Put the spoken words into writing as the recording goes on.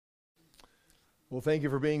Well, thank you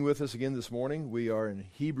for being with us again this morning. We are in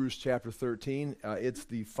Hebrews chapter 13. It's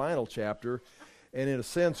the final chapter, and in a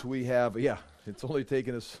sense we have, it's only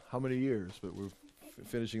taken us how many years, but we're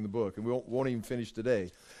finishing the book, and we won't even finish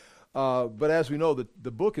today. But as we know,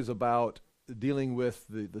 the book is about dealing with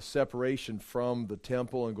the separation from the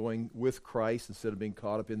temple and going with Christ instead of being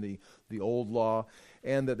caught up in the old law,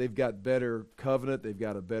 and that they've got better covenant, they've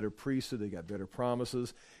got a better priesthood, they've got better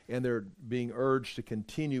promises, and they're being urged to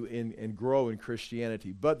continue and grow in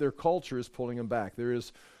Christianity. But their culture is pulling them back. There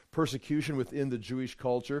is persecution within the Jewish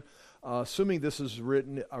culture. Assuming this is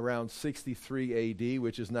written around 63 A.D.,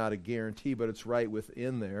 which is not a guarantee, but it's right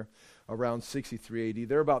within there, around 63 A.D.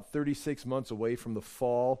 They're about 36 months away from the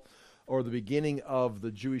fall or the beginning of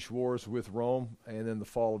the Jewish wars with Rome and then the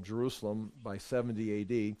fall of Jerusalem by 70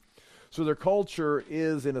 A.D. So their culture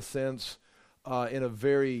is, in a sense, in a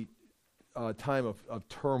very time of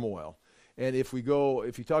turmoil. And if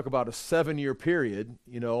you talk about a 7-year period,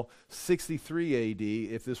 63 A.D.,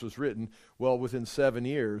 if this was written, well, within 7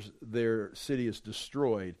 years, their city is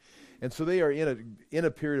destroyed. And so they are in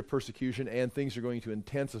a period of persecution, and things are going to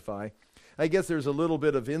intensify. I guess there's a little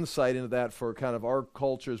bit of insight into that for kind of our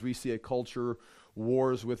culture as we see a culture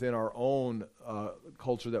wars within our own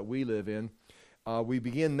culture that we live in. We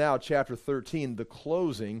begin now, chapter 13, the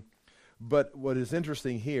closing. But what is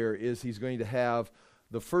interesting here is he's going to have,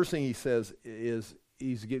 the first thing he says is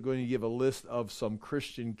he's going to give a list of some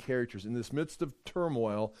Christian characters. In this midst of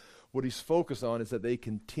turmoil, what he's focused on is that they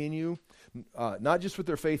continue, not just with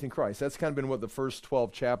their faith in Christ. That's kind of been what the first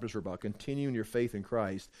 12 chapters are about, continuing your faith in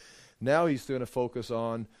Christ. Now he's going to focus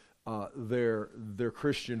on their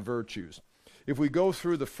Christian virtues. If we go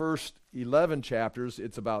through the first 11 chapters,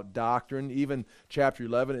 it's about doctrine. Even chapter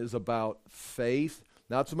 11 is about faith.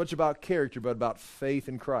 Not so much about character, but about faith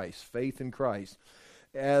in Christ. Faith in Christ.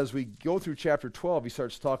 As we go through chapter 12, he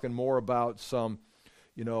starts talking more about some,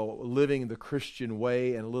 living the Christian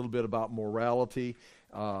way and a little bit about morality,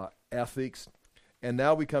 ethics. And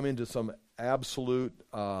now we come into some absolute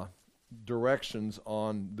directions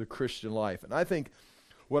on the Christian life. And I think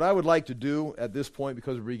what I would like to do at this point,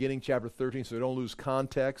 because we're beginning chapter 13, so we don't lose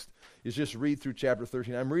context, is just read through chapter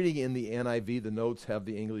 13. I'm reading in the NIV. The notes have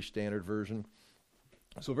the English Standard Version.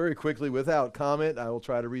 So very quickly, without comment, I will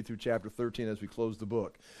try to read through chapter 13 as we close the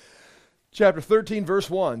book. Chapter 13, verse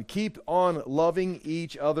 1, keep on loving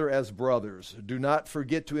each other as brothers. Do not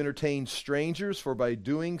forget to entertain strangers, for by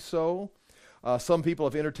doing so, some people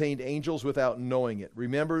have entertained angels without knowing it.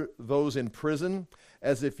 Remember those in prison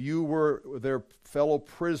as if you were their fellow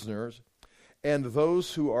prisoners, and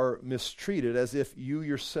those who are mistreated as if you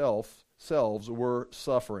yourselves were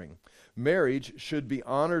suffering. Marriage should be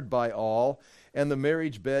honored by all, and the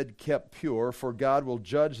marriage bed kept pure, for God will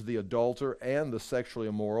judge the adulterer and the sexually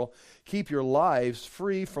immoral. Keep your lives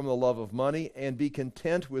free from the love of money, and be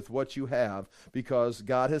content with what you have, because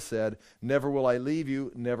God has said, never will I leave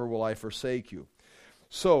you, never will I forsake you.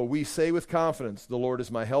 So we say with confidence, the Lord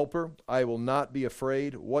is my helper. I will not be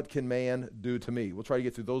afraid. What can man do to me? We'll try to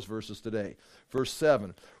get through those verses today. Verse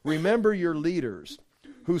 7, remember your leaders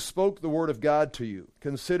who spoke the word of God to you.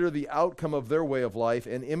 Consider the outcome of their way of life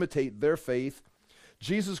and imitate their faith.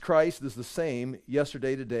 Jesus Christ is the same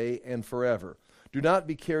yesterday, today, and forever. Do not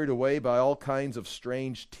be carried away by all kinds of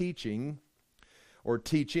strange teaching or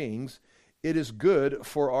teachings. It is good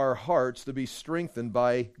for our hearts to be strengthened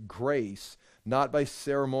by grace, not by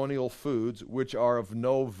ceremonial foods, which are of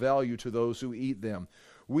no value to those who eat them.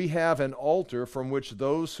 We have an altar from which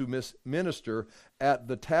those who minister at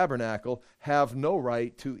the tabernacle have no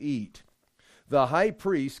right to eat. The high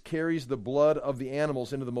priest carries the blood of the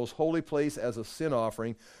animals into the most holy place as a sin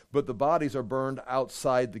offering, but the bodies are burned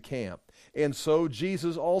outside the camp. And so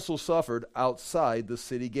Jesus also suffered outside the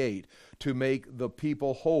city gate to make the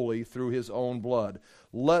people holy through his own blood.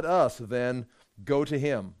 Let us then go to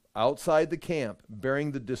him outside the camp,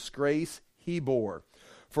 bearing the disgrace he bore.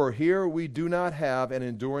 For here we do not have an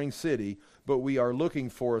enduring city, but we are looking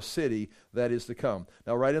for a city that is to come.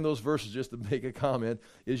 Now, right in those verses, just to make a comment,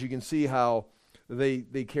 is you can see how they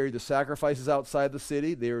carried the sacrifices outside the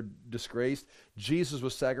city. They were disgraced. Jesus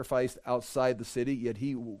was sacrificed outside the city, yet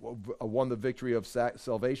he won the victory of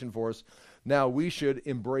salvation for us. Now we should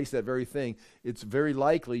embrace that very thing. It's very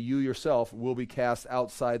likely you yourself will be cast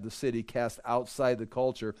outside the city, cast outside the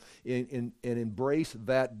culture, and embrace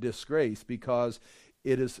that disgrace, because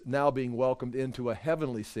it is now being welcomed into a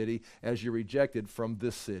heavenly city as you're rejected from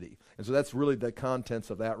this city. And so that's really the contents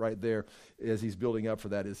of that right there as he's building up for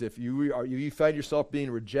that, is if you find yourself being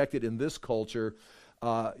rejected in this culture,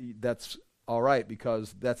 that's all right,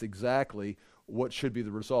 because that's exactly what should be the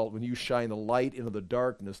result. When you shine the light into the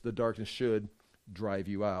darkness should drive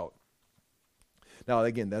you out. Now,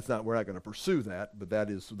 again, we're not going to pursue that, but that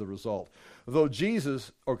is the result. Through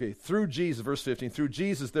Jesus, verse 15, through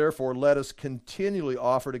Jesus, therefore, let us continually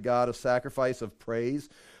offer to God a sacrifice of praise,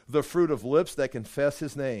 the fruit of lips that confess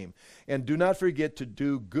his name. And do not forget to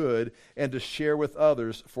do good and to share with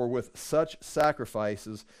others, for with such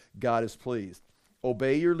sacrifices God is pleased.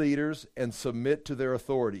 Obey your leaders and submit to their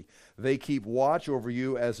authority. They keep watch over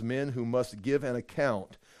you as men who must give an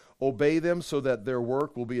account. Obey them so that their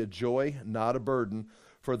work will be a joy, not a burden,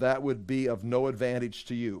 for that would be of no advantage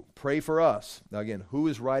to you. Pray for us. Now again, who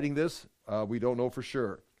is writing this? We don't know for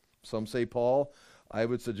sure. Some say Paul. I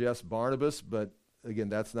would suggest Barnabas, but again,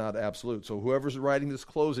 that's not absolute. So whoever's writing this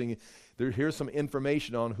closing, here's some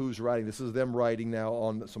information on who's writing. This is them writing now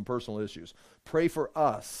on some personal issues. Pray for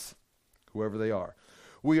us, whoever they are.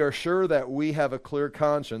 We are sure that we have a clear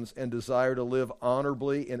conscience and desire to live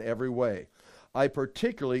honorably in every way. I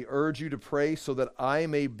particularly urge you to pray so that I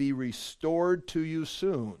may be restored to you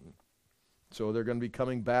soon. So they're going to be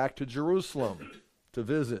coming back to Jerusalem to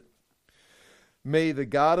visit. May the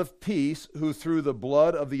God of peace, who through the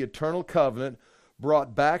blood of the eternal covenant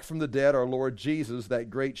brought back from the dead our Lord Jesus, that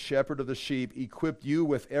great shepherd of the sheep, equip you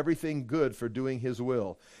with everything good for doing his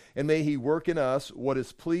will. And may he work in us what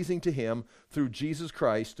is pleasing to him through Jesus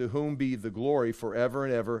Christ, to whom be the glory forever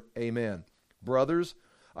and ever. Amen. Brothers,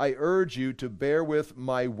 I urge you to bear with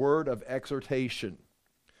my word of exhortation,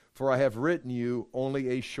 for I have written you only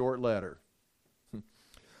a short letter.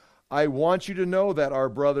 I want you to know that our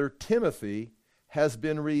brother Timothy has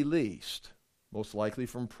been released, most likely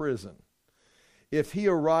from prison. If he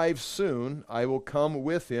arrives soon, I will come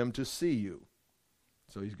with him to see you.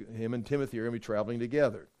 So him and Timothy are going to be traveling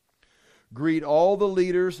together. Greet all the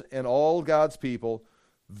leaders and all God's people.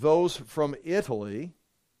 Those from Italy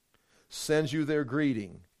sends you their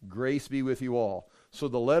greeting. Grace be with you all. So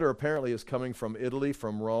the letter apparently is coming from Italy,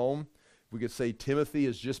 from Rome. We could say Timothy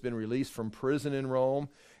has just been released from prison in Rome,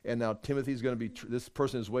 and now Timothy's going to be, this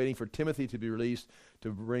person is waiting for Timothy to be released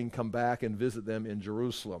to come back and visit them in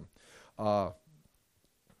Jerusalem. We'll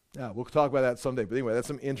talk about that someday. But anyway, that's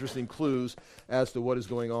some interesting clues as to what is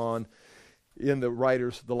going on in the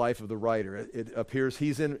life of the writer. It appears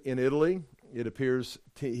he's in Italy. It appears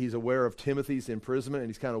he's aware of Timothy's imprisonment, and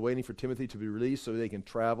he's kind of waiting for Timothy to be released so they can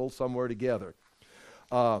travel somewhere together.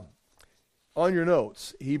 On your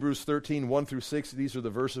notes, Hebrews 13, 1 through 6, these are the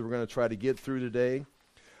verses we're going to try to get through today.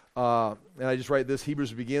 And I just write this: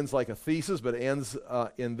 Hebrews begins like a thesis, but ends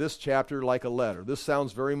in this chapter like a letter. This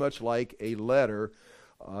sounds very much like a letter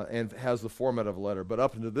and has the format of a letter. But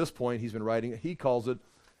up until this point, he's been writing, he calls it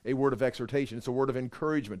a word of exhortation. It's a word of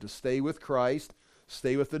encouragement to stay with Christ,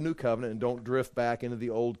 stay with the new covenant, and don't drift back into the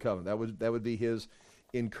old covenant. That would be his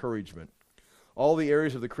encouragement. All the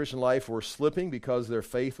areas of the Christian life were slipping because their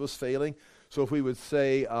faith was failing. So if we would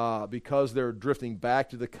say because they're drifting back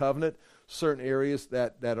to the covenant, certain areas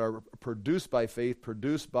that are produced by faith,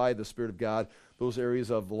 produced by the Spirit of God, those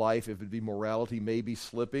areas of life, if it be morality, may be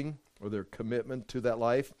slipping, or their commitment to that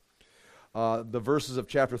life. The verses of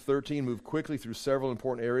chapter 13 move quickly through several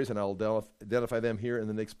important areas, and I'll identify them here in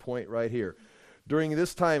the next point right here. During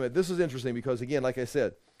this time, this is interesting because, again, like I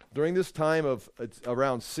said, during this time of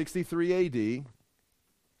around 63 AD,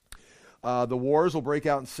 the wars will break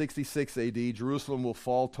out in 66 AD. Jerusalem will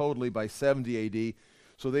fall totally by 70 AD.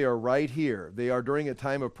 So they are right here. They are during a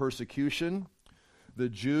time of persecution. The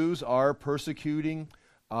Jews are persecuting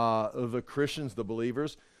the Christians, the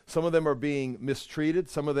believers. Some of them are being mistreated.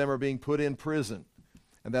 Some of them are being put in prison.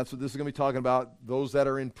 And that's what this is going to be talking about, those that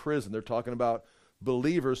are in prison. They're talking about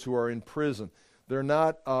believers who are in prison. They're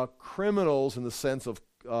not criminals in the sense of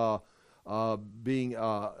being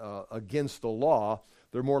against the law.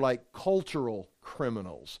 They're more like cultural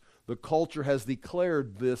criminals. The culture has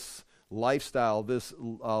declared this lifestyle, this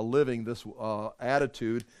living, this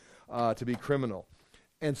attitude to be criminal.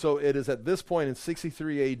 And so it is at this point in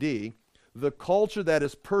 63 AD, the culture that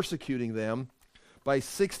is persecuting them by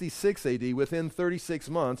 66 AD, within 36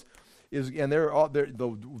 months,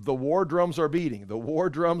 the war drums are beating. The war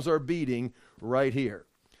drums are beating right here.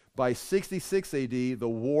 By 66 AD, the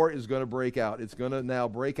war is going to break out. It's going to now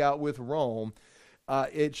break out with Rome.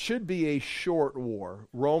 It should be a short war.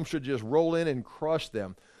 Rome should just roll in and crush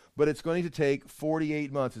them. But it's going to take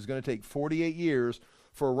 48 months. It's going to take 48 years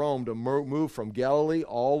for Rome to move from Galilee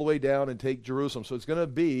all the way down and take Jerusalem. So it's going to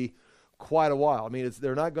be quite a while. I mean,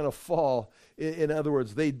 they're not going to fall. In other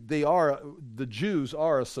words, the Jews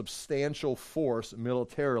are a substantial force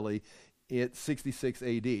militarily at 66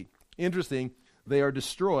 AD. Interesting, they are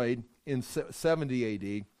destroyed in 70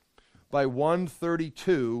 AD. By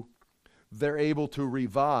 132, they're able to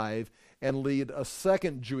revive and lead a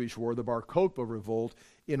second Jewish war, the Bar Kokhba revolt,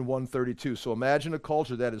 in 132. So imagine a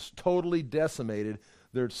culture that is totally decimated.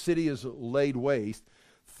 Their city is laid waste.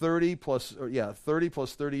 30 plus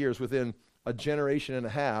 30 years, within a generation and a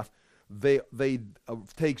half,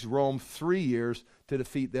 takes Rome 3 years to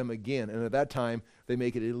defeat them again. And at that time, they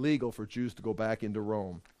make it illegal for Jews to go back into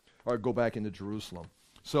Rome or go back into Jerusalem.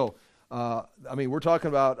 So, we're talking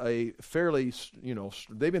about a fairly,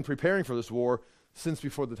 they've been preparing for this war since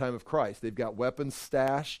before the time of Christ. They've got weapons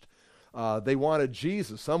stashed. They wanted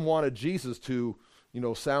Jesus. Some wanted Jesus to,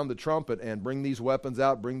 sound the trumpet and bring these weapons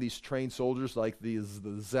out, bring these trained soldiers like the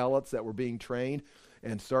zealots that were being trained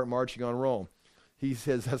and start marching on Rome. He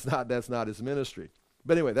says that's not his ministry.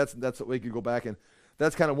 But anyway, that's what we could go back, and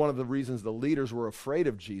that's kind of one of the reasons the leaders were afraid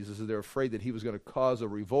of Jesus, is they're afraid that he was going to cause a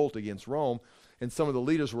revolt against Rome. And some of the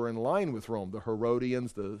leaders were in line with Rome, the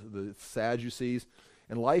Herodians, the Sadducees,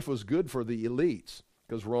 and life was good for the elites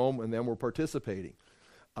because Rome and them were participating.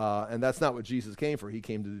 And that's not what Jesus came for. He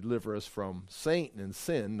came to deliver us from Satan and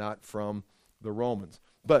sin, not from the Romans.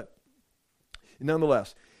 But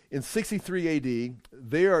nonetheless, in 63 AD,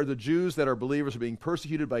 the Jews that are believers are being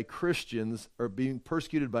persecuted by Christians, or being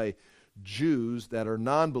persecuted by Jews that are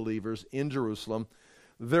non-believers in Jerusalem.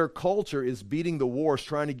 Their culture is beating the wars,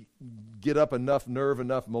 trying to get up enough nerve,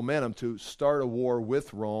 enough momentum to start a war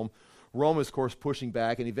with Rome. Rome is, of course, pushing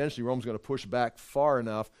back, and eventually Rome's going to push back far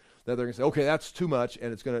enough that they're going to say, okay, that's too much,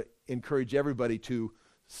 and it's going to encourage everybody to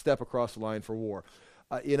step across the line for war.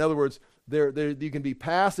 In other words, you can be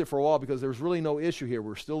passive for a while because there's really no issue here.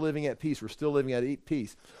 We're still living at peace. We're still living at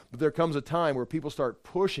peace. But there comes a time where people start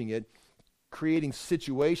pushing it, creating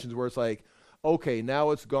situations where it's like, okay,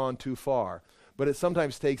 now it's gone too far. But it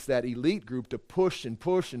sometimes takes that elite group to push and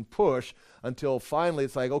push and push until finally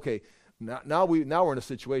it's like, okay, now we're in a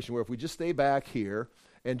situation where if we just stay back here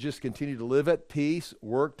and just continue to live at peace,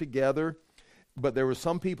 work together. But there were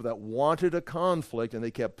some people that wanted a conflict, and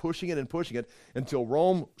they kept pushing it until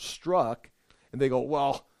Rome struck, and they go,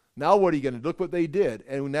 well, now what are you going to do? Look what they did.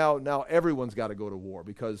 And now everyone's got to go to war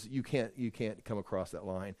because you can't come across that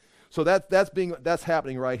line. So that's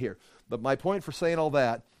happening right here. But my point for saying all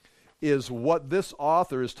that is what this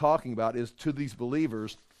author is talking about is to these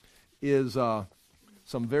believers is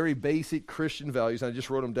some very basic Christian values. I just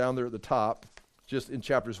wrote them down there at the top, just in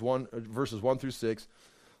verses 1 through 6.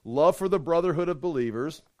 Love for the brotherhood of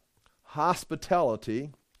believers, hospitality,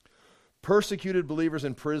 persecuted believers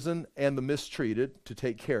in prison and the mistreated, to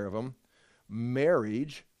take care of them,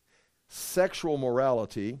 marriage, sexual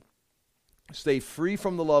morality, stay free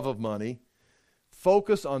from the love of money,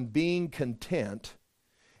 focus on being content,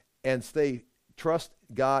 and trust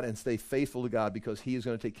God and stay faithful to God because he is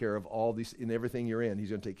going to take care of all these, in everything you're in, he's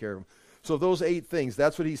going to take care of them. So those 8 things,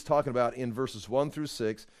 that's what he's talking about in verses 1 through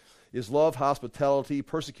 6, is love, hospitality,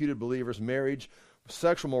 persecuted believers, marriage,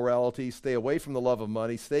 sexual morality, stay away from the love of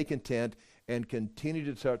money, stay content, and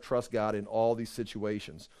continue to trust God in all these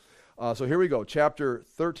situations. So here we go. Chapter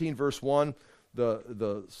 13, verse 1,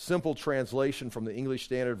 the simple translation from the English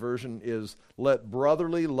Standard Version is, let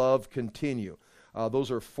brotherly love continue. Those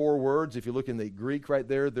are 4 words. If you look in the Greek right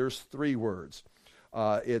there, there's 3 words.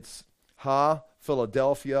 It's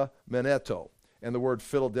Philadelphia, meneto. And the word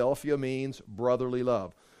Philadelphia means brotherly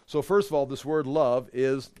love. So first of all, this word love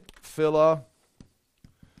is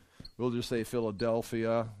we'll just say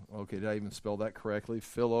Philadelphia. Okay, did I even spell that correctly?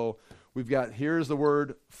 Here's the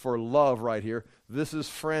word for love right here. This is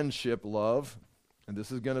friendship love, and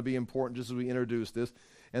this is going to be important just as we introduce this.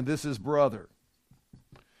 And this is brother,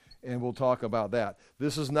 and we'll talk about that.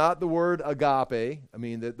 This is not the word agape. I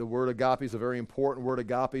mean, the word agape is a very important word.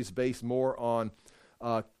 Agape is based more on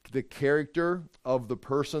the character of the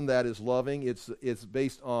person that is loving. It's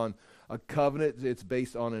based on a covenant. It's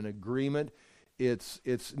based on an agreement. It's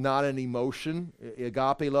not an emotion.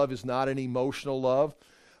 Agape love is not an emotional love.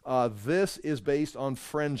 This is based on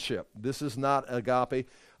friendship. This is not agape.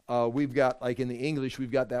 We've got, like in the English,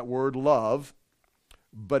 we've got that word love,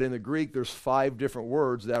 but in the Greek, there's 5 different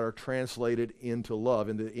words that are translated into love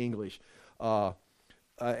in the English.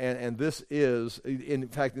 And this is, in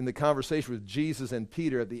fact, in the conversation with Jesus and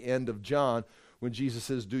Peter at the end of John, when Jesus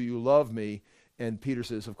says, do you love me? And Peter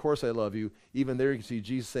says, of course I love you. Even there you can see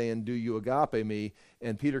Jesus saying, do you agape me?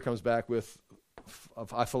 And Peter comes back with,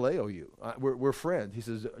 I phileo you. We're friends. He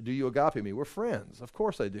says, do you agape me? We're friends. Of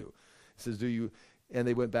course I do. He says, do you? And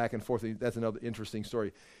they went back and forth. That's another interesting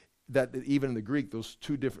story. That even in the Greek,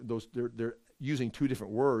 they're using 2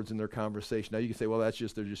 different words in their conversation. Now you can say, well, they're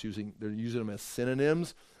using them as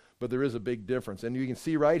synonyms, but there is a big difference. And you can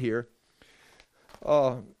see right here,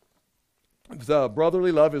 the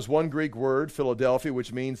brotherly love is one Greek word, Philadelphia,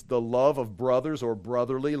 which means the love of brothers or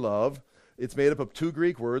brotherly love. It's made up of 2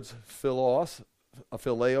 Greek words, philos, a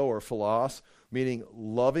phileo or philos, meaning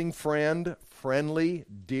loving friend, friendly,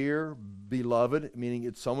 dear, beloved, meaning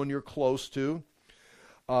it's someone you're close to.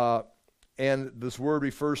 And this word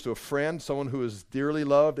refers to a friend, someone who is dearly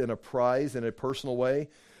loved and prized in a personal way.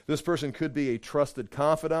 This person could be a trusted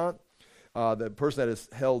confidant, the person that is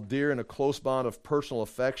held dear in a close bond of personal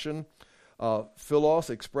affection. Philos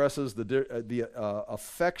expresses the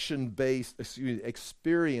affection-based,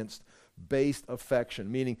 experience-based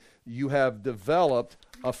affection, meaning you have developed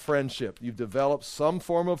a friendship. You've developed some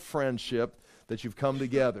form of friendship that you've come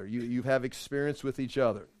together. You have experience with each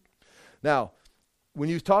other. Now, when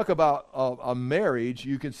you talk about a marriage,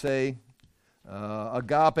 you could say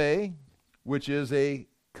agape, which is a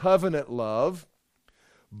covenant love,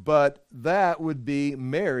 but that would be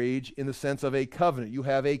marriage in the sense of a covenant. You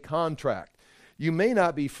have a contract. You may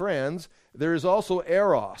not be friends. There is also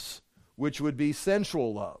eros, which would be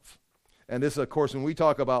sensual love. And this, of course, when we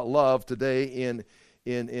talk about love today in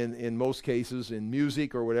most cases, in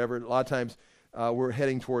music or whatever, a lot of times we're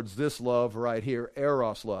heading towards this love right here,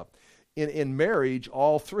 eros love. In marriage,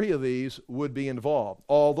 all three of these would be involved,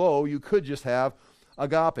 although you could just have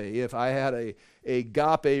agape. If I had a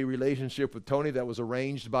agape relationship with Tony that was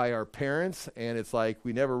arranged by our parents, and it's like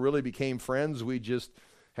we never really became friends, we just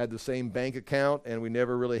had the same bank account, and we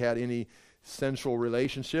never really had any sensual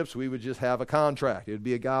relationships, we would just have a contract. It would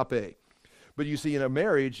be agape. But you see, in a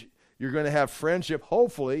marriage, you're going to have friendship,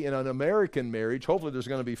 hopefully, in an American marriage. Hopefully there's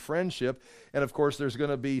going to be friendship. And, of course, there's going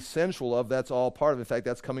to be sensual love. That's all part of it. In fact,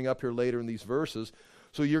 that's coming up here later in these verses.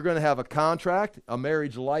 So you're going to have a contract, a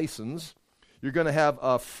marriage license. You're going to have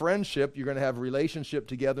a friendship. You're going to have a relationship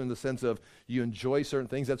together in the sense of you enjoy certain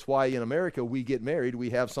things. That's why in America we get married. We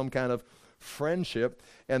have some kind of friendship.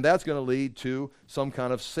 And that's going to lead to some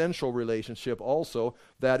kind of sensual relationship also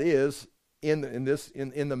that is, in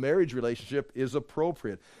the marriage relationship, is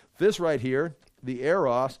appropriate. This right here, the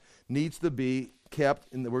eros, needs to be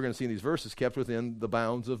kept, and we're going to see in these verses, kept within the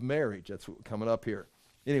bounds of marriage. That's coming up here.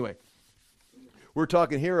 Anyway, we're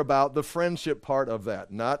talking here about the friendship part of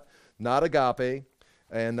that, not agape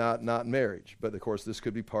and not marriage. But, of course, this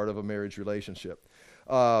could be part of a marriage relationship.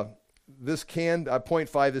 Point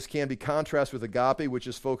 5, this can be contrasted with agape, which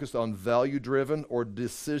is focused on value-driven or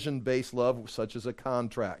decision-based love, such as a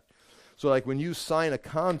contract. So, like when you sign a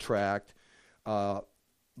contract,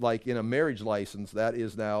 like in a marriage license, that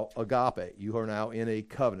is now agape. You are now in a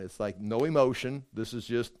covenant. It's like no emotion. This is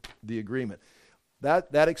just the agreement.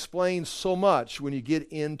 That explains so much when you get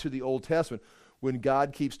into the Old Testament. When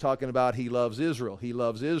God keeps talking about he loves Israel, he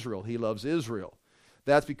loves Israel, he loves Israel.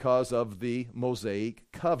 That's because of the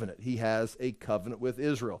Mosaic covenant. He has a covenant with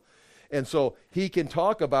Israel. And so he can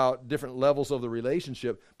talk about different levels of the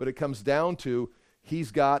relationship, but it comes down to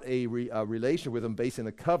he's got a relation with him based in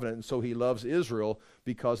a covenant, and so he loves Israel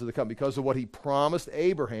because of the covenant, because of what he promised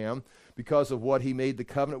Abraham, because of what he made the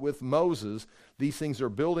covenant with Moses. These things are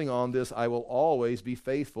building on this, I will always be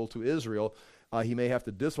faithful to Israel. He may have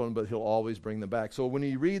to discipline, but he'll always bring them back. So when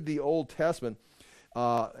you read the Old Testament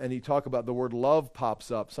and you talk about the word love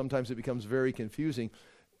pops up, sometimes it becomes very confusing.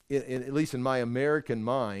 At least in my American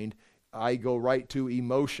mind, I go right to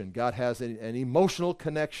emotion. God has an emotional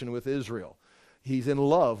connection with Israel. He's in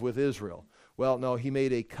love with Israel. Well, no, he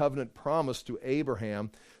made a covenant promise to Abraham.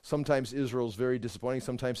 Sometimes Israel's very disappointing.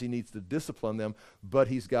 Sometimes he needs to discipline them, but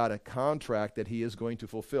he's got a contract that he is going to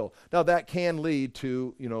fulfill. Now, that can lead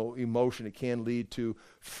to, emotion. It can lead to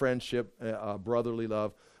friendship, brotherly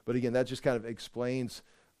love. But again, that just kind of explains,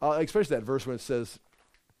 especially that verse when it says,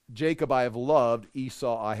 Jacob I have loved,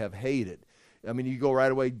 Esau I have hated. I mean, you go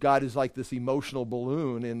right away, God is like this emotional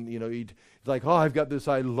balloon, and, he's like, I've got this,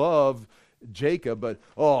 I love Jacob, but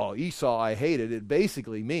Esau I hated. It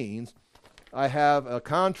basically means I have a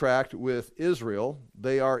contract with Israel.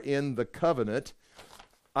 They are in the covenant.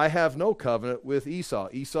 I have no covenant with Esau.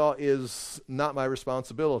 Esau is not my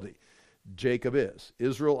responsibility. Jacob is.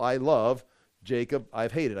 Israel I love. Jacob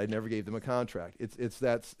I've hated. I never gave them a contract. It's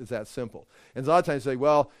that simple. And a lot of times they say,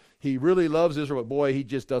 well, he really loves Israel, but boy, he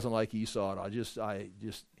just doesn't like Esau.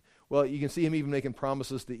 Well, you can see him even making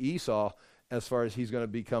promises to Esau as far as he's going to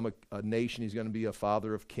become a nation, he's going to be a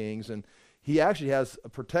father of kings, and he actually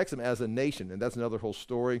protects him as a nation, and that's another whole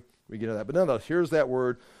story. We get into that. But nonetheless, here's that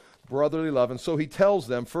word, brotherly love. And so he tells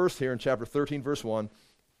them, first here in chapter 13, verse 1,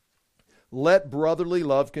 let brotherly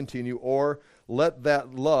love continue, or let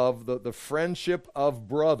that love, the friendship of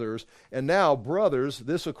brothers. And now, brothers,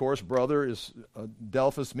 this, of course, brother is,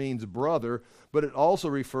 Delphus means brother, but it also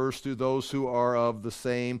refers to those who are of the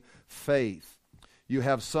same faith. You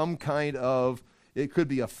have some kind of, it could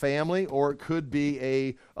be a family, or it could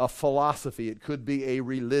be a philosophy. It could be a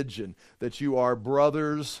religion, that you are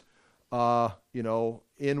brothers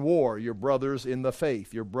in war, your brothers in the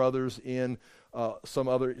faith, your brothers in some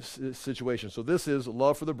other situation. So this is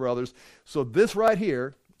love for the brothers. So this right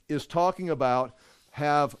here is talking about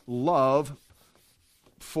have love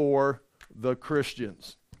for the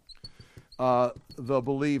Christians, the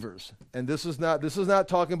believers. And this is not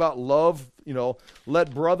talking about love,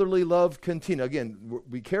 let brotherly love continue. Again,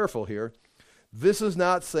 be careful here. This is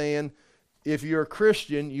not saying if you're a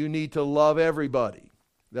Christian, you need to love everybody.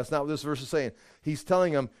 That's not what this verse is saying. He's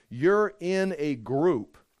telling them, you're in a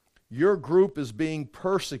group. Your group is being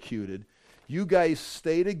persecuted. You guys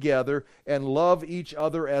stay together and love each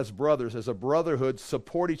other as brothers, as a brotherhood,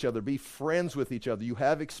 support each other, be friends with each other. You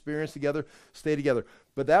have experience together, stay together.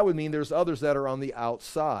 But that would mean there's others that are on the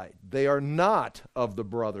outside. They are not of the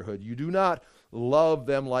brotherhood. You do not love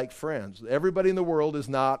them like friends. Everybody in the world is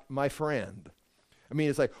not my friend. I mean,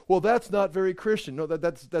 it's like, well, that's not very Christian. No,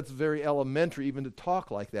 that's very elementary even to talk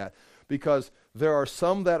like that, because there are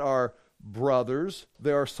some that are brothers,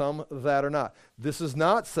 there are some that are not. This is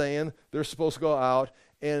not saying they're supposed to go out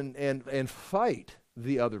and fight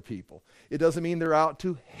the other people. It doesn't mean they're out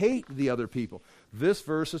to hate the other people. This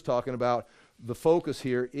verse is talking about the focus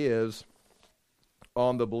here is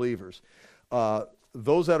on the believers.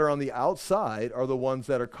 Those that are on the outside are the ones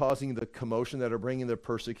that are causing the commotion, that are bringing the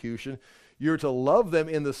persecution. You're to love them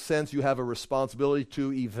in the sense you have a responsibility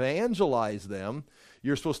to evangelize them.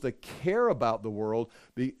 You're supposed to care about the world,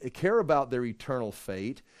 care about their eternal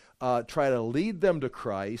fate, try to lead them to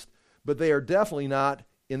Christ, but they are definitely not,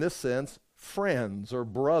 in this sense, friends or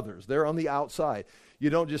brothers. They're on the outside. You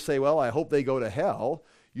don't just say, well, I hope they go to hell.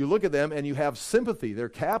 You look at them and you have sympathy. They're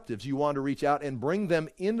captives. You want to reach out and bring them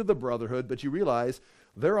into the brotherhood, but you realize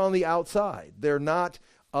they're on the outside. They're not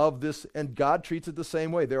of this, and God treats it the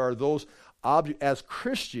same way. There are those as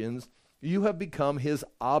Christians, you have become his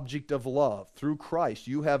object of love through Christ.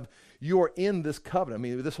 You are in this covenant. I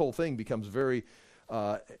mean, this whole thing becomes very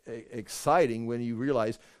exciting when you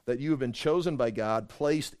realize that you have been chosen by God,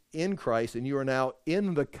 placed in Christ, and you are now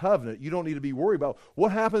in the covenant. You don't need to be worried about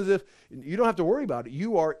what happens if, you don't have to worry about it.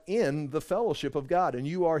 You are in the fellowship of God, and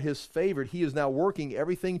you are his favorite. He is now working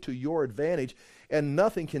everything to your advantage, and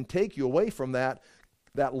nothing can take you away from that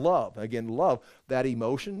love. Again, love, that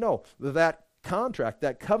emotion, no, that contract,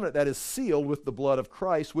 that covenant that is sealed with the blood of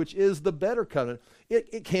Christ, which is the better covenant.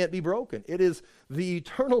 It can't be broken. It is the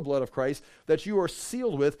eternal blood of Christ that you are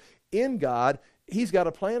sealed with in God. He's got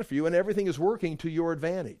a plan for you, and everything is working to your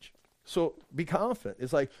advantage. So be confident.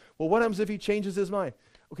 It's like, well, what happens if he changes his mind?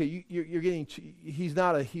 Okay, you're getting. He's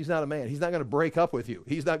not a man. He's not going to break up with you.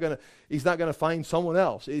 He's not going to find someone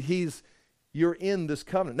else. You're in this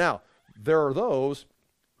covenant. Now, there are those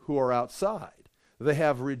who are outside. They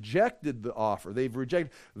have rejected the offer. They've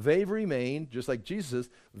remained, just like Jesus,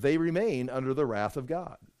 they remain under the wrath of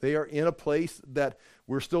God. They are in a place that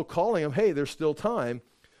we're still calling them, hey, there's still time,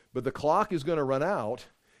 but the clock is going to run out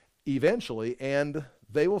eventually, and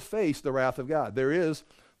they will face the wrath of God. There is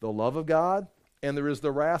the love of God, and there is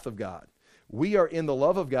the wrath of God. We are in the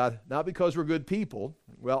love of God, not because we're good people.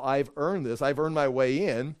 Well, I've earned this. I've earned my way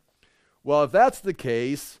in. Well, if that's the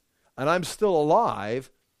case, and I'm still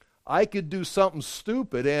alive, I could do something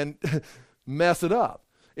stupid and mess it up.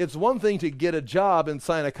 It's one thing to get a job and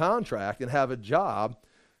sign a contract and have a job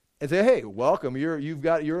and say, hey, welcome,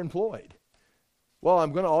 you're employed. Well,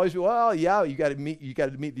 I'm going to always be, well, yeah, you got to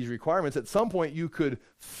meet these requirements. At some point, you could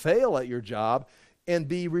fail at your job and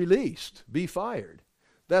be released, be fired.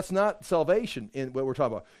 That's not salvation in what we're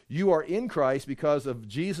talking about. You are in Christ because of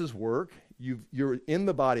Jesus' work. You're in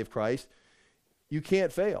the body of Christ. You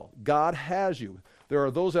can't fail. God has you. There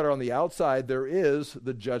are those that are on the outside. There is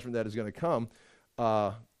the judgment that is going to come,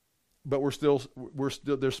 but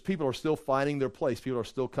there's people are still finding their place. People are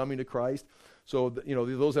still coming to Christ. So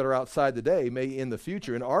those that are outside today may in the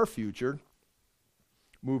future, in our future,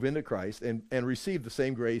 move into Christ and receive the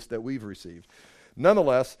same grace that we've received.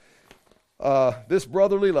 Nonetheless, this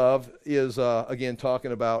brotherly love is again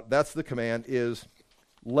talking about. That's the command: is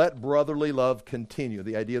let brotherly love continue.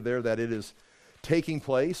 The idea there that it is taking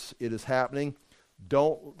place, it is happening.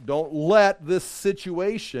 Don't let this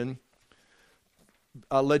situation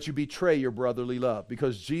let you betray your brotherly love,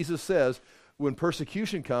 because Jesus says when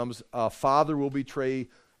persecution comes, father will betray.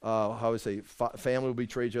 Family will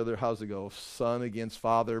betray each other. How's it go? Son against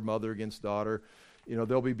father, mother against daughter.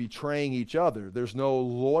 They'll be betraying each other. There's no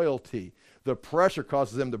loyalty. The pressure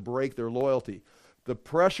causes them to break their loyalty. The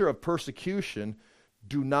pressure of persecution,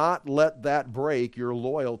 do not let that break your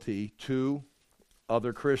loyalty to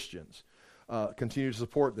other Christians. Continue to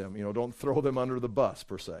support them. Don't throw them under the bus,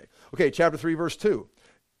 per se. Okay, chapter 3, verse 2.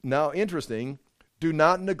 Now, interesting, Do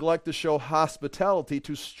not neglect to show hospitality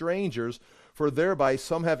to strangers, for thereby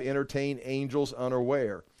some have entertained angels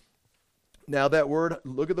unaware. Now that word,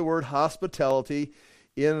 look at the word hospitality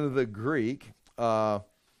in the Greek. It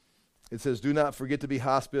says, do not forget to be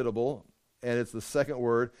hospitable, and it's the second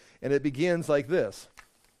word, and it begins like this.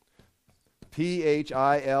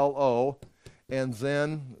 Philo, and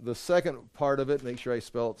then the second part of it, make sure I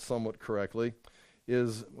spell it somewhat correctly,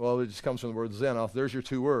 is, well, it just comes from the word xenos. There's your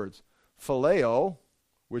two words. Phileo,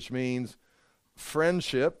 which means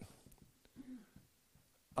friendship.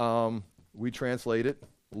 We translate it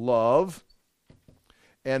love.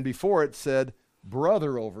 And before it said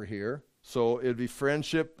brother over here. So it would be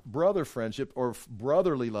friendship, brother friendship, or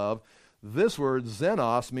brotherly love. This word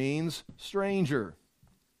xenos means stranger.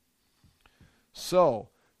 So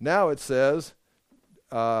now it says,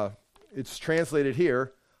 it's translated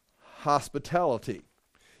here, hospitality.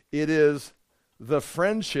 It is the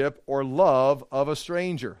friendship or love of a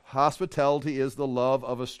stranger. Hospitality is the love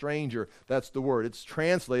of a stranger. That's the word. It's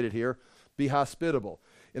translated here, be hospitable.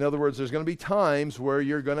 In other words, there's going to be times where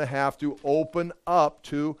you're going to have to open up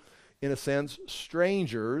to, in a sense,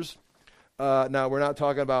 strangers. Now, we're not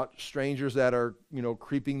talking about strangers that are,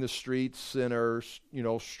 creeping the streets and are,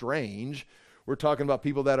 strange. We're talking about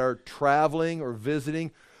people that are traveling or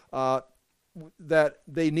visiting, that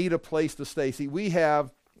they need a place to stay. See, we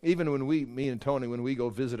have, even when me and Tony, when we go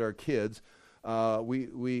visit our kids,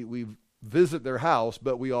 we visit their house,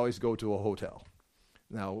 but we always go to a hotel.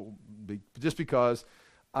 Now, just because,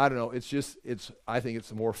 I don't know, I think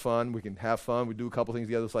it's more fun. We can have fun. We do a couple things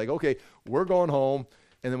together. It's like, okay, we're going home,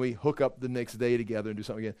 and then we hook up the next day together and do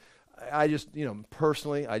something again. I just,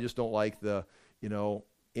 personally, I just don't like the,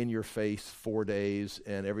 in your face 4 days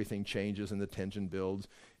and everything changes and the tension builds.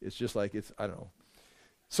 It's just like, I don't know.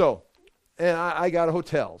 So, and I got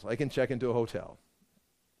hotels. I can check into a hotel.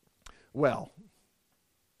 Well,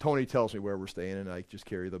 Tony tells me where we're staying, and I just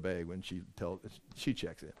carry the bag when she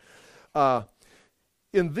checks in.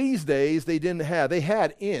 In these days, they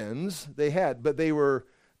had inns, but they were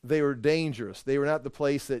dangerous. They were not the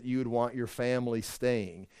place that you would want your family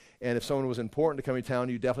staying. And if someone was important to come to town,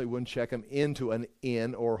 you definitely wouldn't check them into an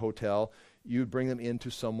inn or hotel. You'd bring them into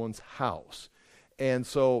someone's house. And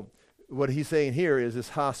so what he's saying here is this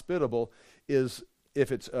hospitable is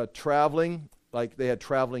if it's traveling, like they had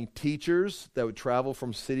traveling teachers that would travel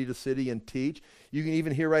from city to city and teach. You can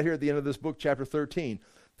even hear right here at the end of this book, chapter 13,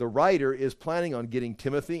 the writer is planning on getting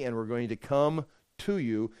Timothy, and we're going to come to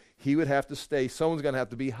you. He would have to stay. Someone's going to have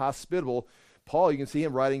to be hospitable. Paul, you can see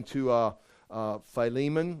him writing to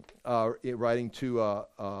Philemon, writing to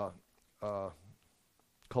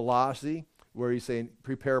Colossae, where he's saying,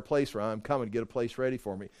 prepare a place for I'm coming, get a place ready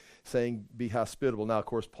for me, saying be hospitable. Now, of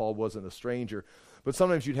course, Paul wasn't a stranger, but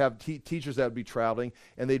sometimes you'd have teachers that would be traveling,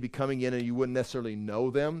 and they'd be coming in, and you wouldn't necessarily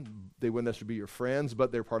know them. They wouldn't necessarily be your friends,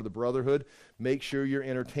 but they're part of the brotherhood. Make sure you're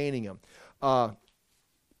entertaining them.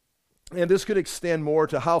 And this could extend more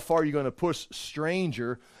to how far you're going to push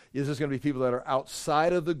stranger. Is this going to be people that are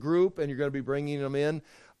outside of the group, and you're going to be bringing them in?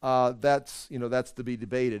 That's to be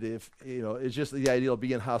debated. If it's just the idea of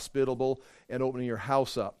being hospitable and opening your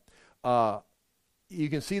house up. You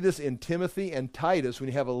can see this in Timothy and Titus when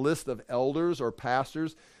you have a list of elders or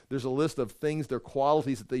pastors. There's a list of things, their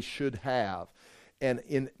qualities that they should have. And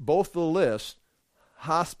in both the lists,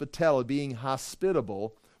 hospitality, being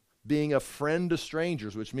hospitable, being a friend to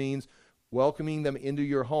strangers, which means welcoming them into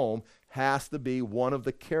your home, has to be one of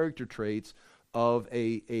the character traits of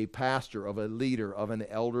a pastor, of a leader, of an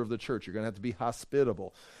elder of the church. You're going to have to be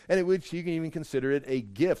hospitable. And you can even consider it a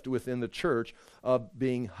gift within the church of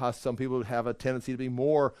being, some people have a tendency to be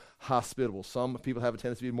more hospitable. Some people have a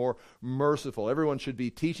tendency to be more merciful. Everyone should be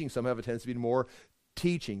teaching. Some have a tendency to be more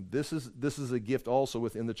teaching. This is a gift also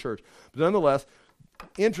within the church. But nonetheless,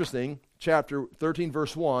 interesting, chapter 13,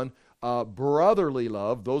 verse 1, brotherly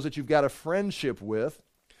love, those that you've got a friendship with.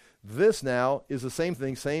 This now is the same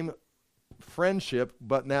thing, same friendship,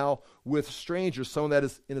 but now with strangers, someone that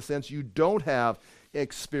is, in a sense, you don't have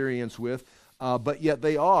experience with, but yet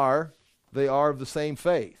they are of the same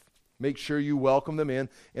faith. Make sure you welcome them in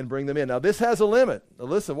and bring them in. Now, this has a limit. Now,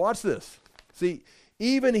 listen, watch this. See,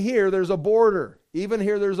 even here, there's a border. Even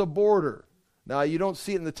here, there's a border. Now, you don't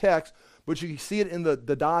see it in the text, but you can see it in the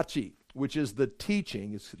didache, which is the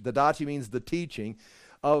teaching. Didache means the teaching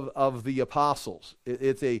of the apostles.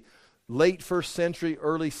 It's a late 1st century,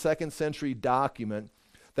 early 2nd century document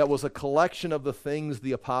that was a collection of the things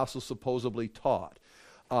the apostles supposedly taught.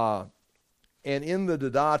 And in the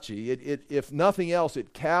didache, if nothing else,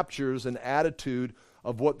 it captures an attitude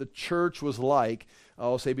of what the church was like,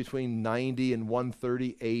 I'll say between 90 and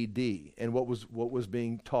 130 AD, and what was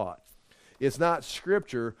being taught. It's not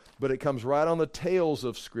Scripture, but it comes right on the tails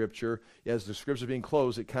of Scripture. As the Scripture being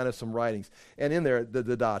closed, it kind of some writings. And in there,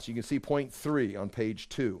 the dots. You can see point 3 on page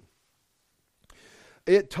 2.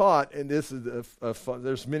 It taught, and this is fun,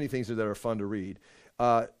 there's many things that are fun to read,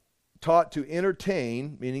 taught to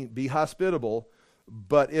entertain, meaning be hospitable,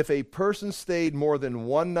 but if a person stayed more than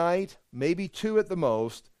one night, maybe 2 at the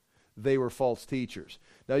most, they were false teachers.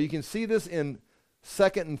 Now you can see this in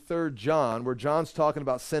 2nd and 3rd John, where John's talking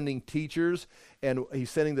about sending teachers, and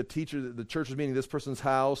he's sending the teacher, the church was meeting this person's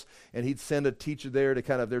house, and he'd send a teacher there to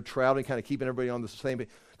kind of, they're traveling, kind of keeping everybody on the same page.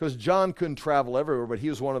 Because John couldn't travel everywhere, but he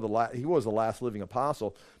was he was the last living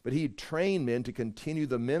apostle, but he trained men to continue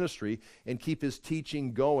the ministry and keep his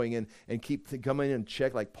teaching going and keep coming in and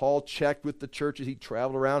check, like Paul checked with the churches, he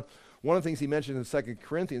traveled around. One of the things he mentioned in 2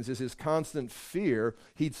 Corinthians is his constant fear.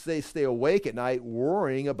 He'd stay awake at night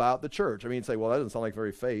worrying about the church. I mean, you'd say, well, that doesn't sound like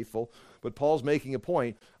very faithful. But Paul's making a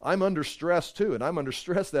point. I'm under stress too, and I'm under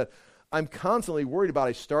stress that I'm constantly worried about.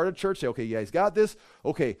 I start a church, say, okay, yeah, he's got this.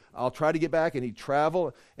 Okay, I'll try to get back. And he'd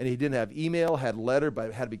travel, and he didn't have email, had letter,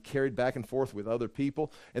 but had to be carried back and forth with other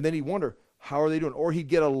people. And then he'd wonder, how are they doing? Or he'd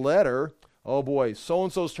get a letter, oh boy,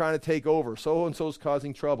 so-and-so's trying to take over. So-and-so's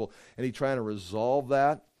causing trouble. And he'd try to resolve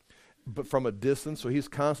that, but from a distance, so he's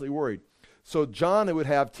constantly worried. So John would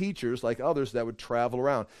have teachers like others that would travel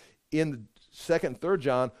around. In the 2nd and 3rd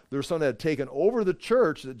John, there was someone that had taken over the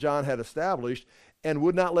church that John had established and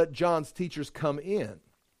would not let John's teachers come in.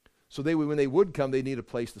 So when they would come, they need a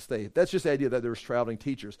place to stay. That's just the idea that there was traveling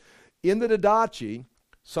teachers. In the Didache,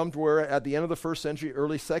 somewhere at the end of the 1st century,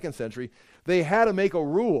 early 2nd century, they had to make a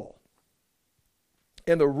rule.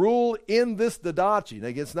 And the rule in this Didache, and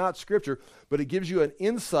again, it's not Scripture, but it gives you an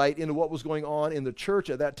insight into what was going on in the church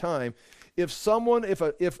at that time. If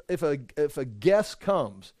a guest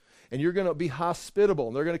comes and you're going to be hospitable,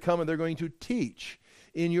 and they're going to come and they're going to teach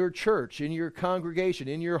in your church, in your congregation,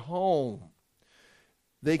 in your home,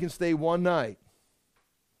 they can stay one night.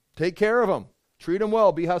 Take care of them. Treat them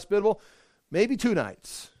well. Be hospitable. Maybe 2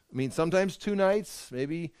 nights. I mean, sometimes 2 nights,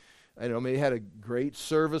 maybe... I don't know, maybe had a great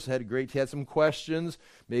service, had some questions,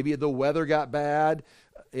 maybe the weather got bad,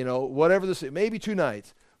 whatever this is, maybe 2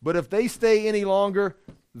 nights. But if they stay any longer,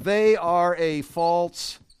 they are a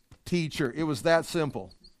false teacher. It was that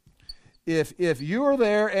simple. If you're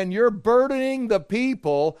there and you're burdening the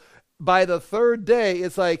people by the 3rd day,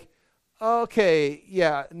 it's like, okay,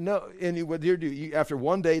 yeah, no. And what you do, after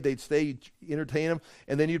one day, they'd stay, you'd entertain them,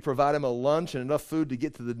 and then you'd provide them a lunch and enough food to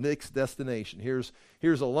get to the next destination. Here's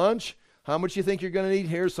a lunch. How much you think you're going to need?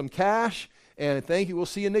 Here's some cash, and thank you. We'll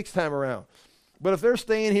see you next time around. But if they're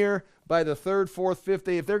staying here by the 3rd, 4th, 5th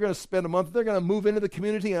day, if they're going to spend a month, they're going to move into the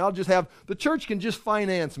community, and the church can just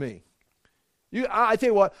finance me. I tell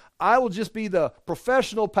you what, I will just be the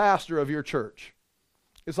professional pastor of your church.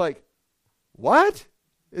 It's like, what?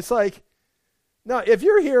 It's like, no, if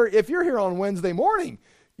you're here on Wednesday morning,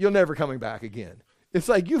 you're never coming back again. It's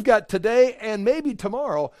like you've got today and maybe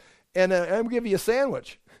tomorrow, and I'm going to give you a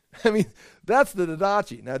sandwich. I mean, that's the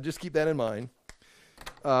Didache. Now, just keep that in mind.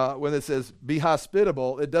 When it says be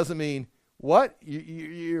hospitable, it doesn't mean, what?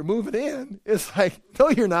 You're moving in. It's like, no,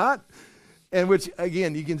 you're not. And which,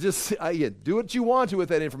 again, you can just do what you want to with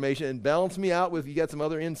that information and balance me out with, you got some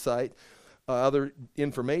other insight, other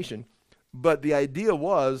information. But the idea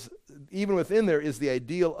was, even within there is the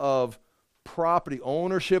ideal of property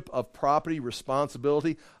ownership, of property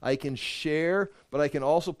responsibility. I can share, but I can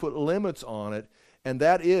also put limits on it. And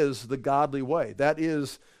that is the godly way. That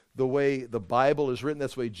is the way the Bible is written.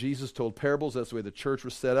 That's the way Jesus told parables. That's the way the church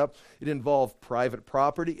was set up. It involved private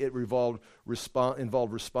property. It involved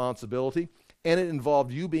responsibility. And it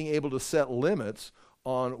involved you being able to set limits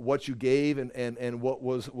on what you gave and what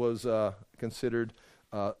was considered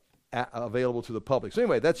available to the public. So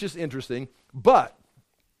anyway, that's just interesting. But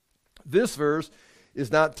this verse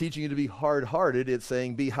is not teaching you to be hard-hearted. It's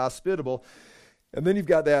saying be hospitable. And then you've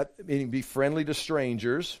got that, meaning be friendly to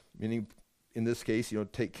strangers, meaning in this case,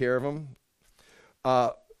 take care of them.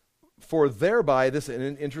 For thereby, this is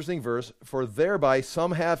an interesting verse, for thereby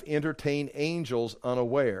some have entertained angels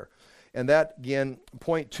unaware. And that, again,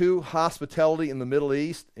 point 2, hospitality in the Middle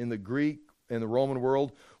East, in the Greek, in the Roman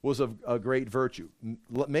world, was a great virtue,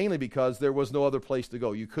 mainly because there was no other place to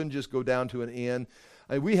go. You couldn't just go down to an inn.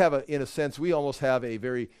 I mean, we almost have a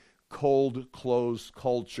very cold, closed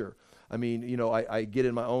culture. I mean, I get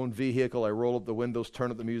in my own vehicle, I roll up the windows,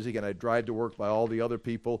 turn up the music, and I drive to work by all the other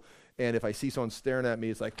people. And if I see someone staring at me,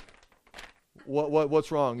 it's like,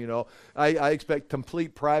 what's wrong? I expect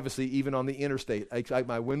complete privacy even on the interstate.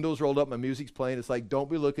 My windows rolled up, my music's playing. It's like, don't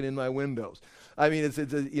be looking in my windows. I mean,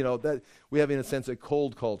 that we have in a sense a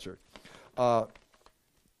cold culture.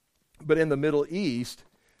 But in the Middle East,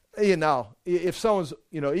 now, if someone's,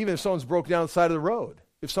 even if someone's broke down the side of the road,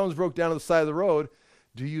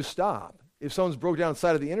 do you stop? If someone's broke down the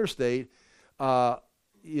side of the interstate, I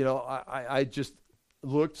just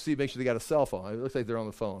look to see, make sure they got a cell phone. It looks like they're on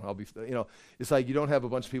the phone. It's like you don't have a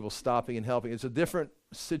bunch of people stopping and helping. It's a different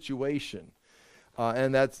situation.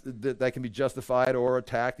 And that can be justified or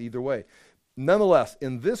attacked either way. Nonetheless,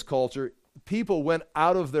 in this culture, people went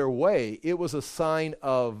out of their way. It was a sign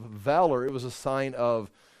of valor. It was a sign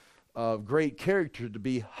of great character to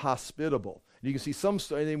be hospitable. You can see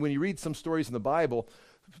when you read some stories in the Bible,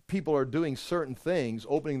 people are doing certain things,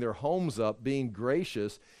 opening their homes up, being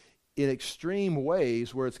gracious in extreme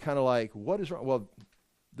ways where it's kind of like, what is wrong? Well,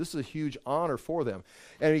 this is a huge honor for them.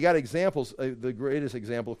 And you got examples. The greatest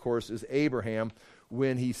example, of course, is Abraham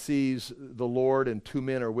when he sees the Lord and two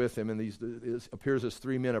men are with him, and it appears as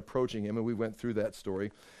three men approaching him, and we went through that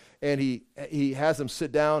story. And he has them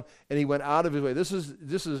sit down, and he went out of his way. This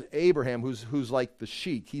is Abraham, who's like the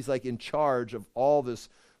sheik. He's like in charge of all this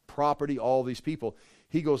property, all these people.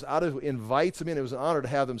 He goes out invites them in. It was an honor to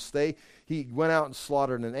have them stay. He went out and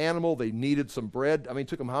slaughtered an animal. They needed some bread. I mean, it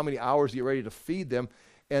took them how many hours to get ready to feed them?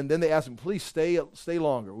 And then they asked him, please stay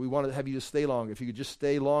longer. We want to have you to stay longer. If you could just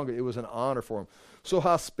stay longer, it was an honor for him. So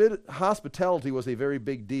hospitality was a very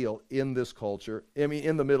big deal in this culture,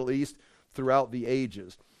 in the Middle East throughout the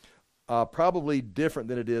ages. Probably different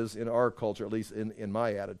than it is in our culture, at least in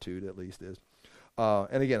my attitude, at least is.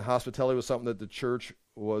 And again, hospitality was something that the church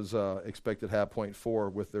was expected to have, point 4,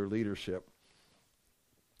 with their leadership.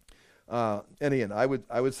 And again, I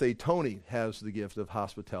would say Tony has the gift of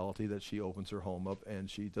hospitality, that she opens her home up and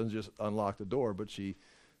she doesn't just unlock the door, but she's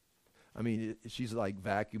like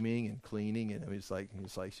vacuuming and cleaning, and it's like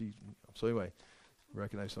she. So anyway,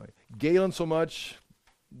 recognize somebody. Galen so much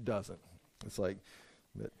doesn't. It's like,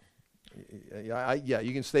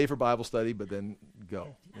 you can stay for Bible study, but then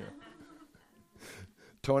go. Yeah.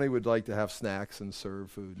 Tony would like to have snacks and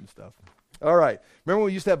serve food and stuff. All right. Remember when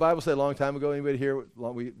we used to have Bible study a long time ago? Anybody here?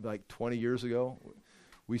 Like 20 years ago?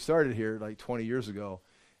 We started here like 20 years ago,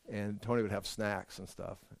 and Tony would have snacks and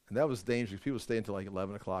stuff. And that was dangerous. People would stay until like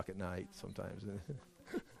 11 o'clock at night sometimes.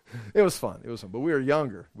 It was fun. But we were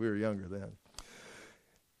younger. Then.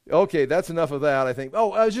 Okay, that's enough of that, I think.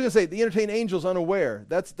 Oh, I was just going to say, the entertain angels unaware.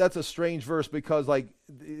 That's a strange verse, because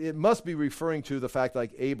it must be referring to the fact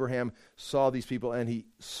Abraham saw these people and he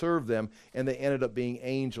served them, and they ended up being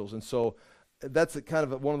angels. And so that's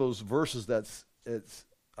kind of one of those verses it's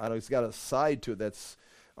got a side to it.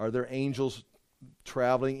 Are there angels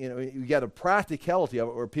traveling? You got a practicality of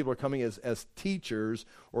it where people are coming as teachers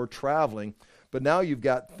or traveling. But now you've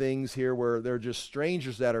got things here where they're just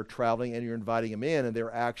strangers that are traveling, and you're inviting them in, and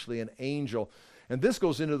they're actually an angel. And this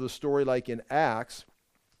goes into the story like in Acts,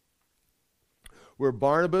 where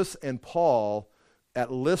Barnabas and Paul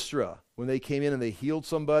at Lystra, when they came in and they healed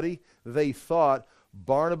somebody, they thought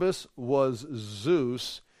Barnabas was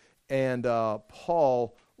Zeus and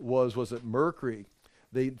Paul was it Mercury.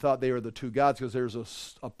 They thought they were the two gods, because there's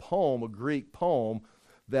a poem, a Greek poem,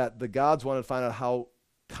 that the gods wanted to find out how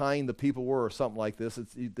kind the people were, or something like this.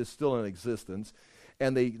 It's still in existence.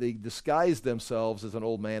 And they disguised themselves as an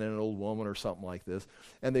old man and an old woman or something like this.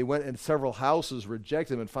 And they went, and several houses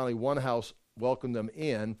rejected them, and finally one house welcomed them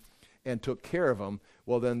in and took care of them.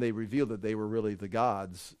 Well, then they revealed that they were really the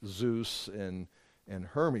gods, Zeus and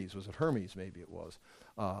Hermes. Was it Hermes? Maybe it was.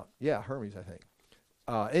 Hermes, I think.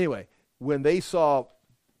 Anyway, when they saw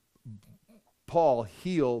Paul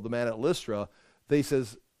heal the man at Lystra, they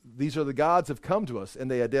says, these are the gods have come to us. And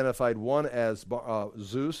they identified one as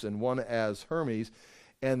Zeus and one as Hermes,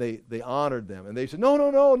 and they honored them. And they said,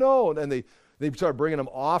 no. And they started bringing them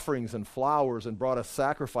offerings and flowers and brought a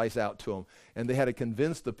sacrifice out to them. And they had to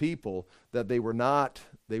convince the people that they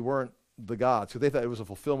weren't the gods, because they thought it was a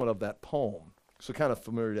fulfillment of that poem. So kind of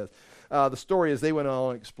familiar to that. The story is they went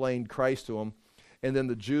on and explained Christ to them. And then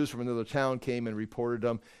the Jews from another town came and reported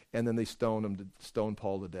them, and then they stoned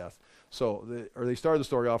Paul to death. So they started the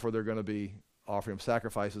story off where they're going to be offering him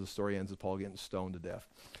sacrifices. The story ends with Paul getting stoned to death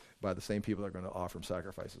by the same people that are going to offer him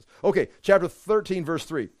sacrifices. Okay, chapter 13, verse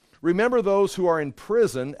 3. Remember those who are in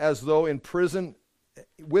prison as though in prison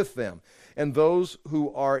with them, and those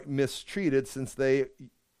who are mistreated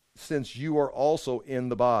since you are also in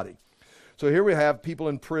the body. So here we have people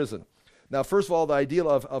in prison. Now, first of all, the idea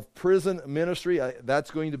of prison ministry,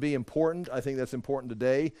 that's going to be important. I think that's important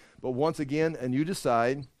today. But once again, and you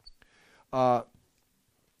decide,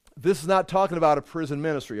 this is not talking about a prison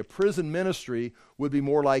ministry. A prison ministry would be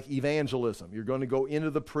more like evangelism. You're going to go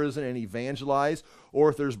into the prison and evangelize, or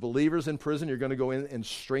if there's believers in prison, you're going to go in and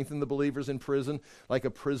strengthen the believers in prison, like a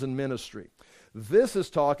prison ministry. This is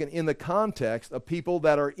talking in the context of people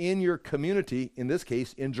that are in your community, in this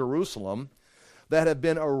case in Jerusalem, that have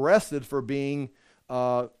been arrested for being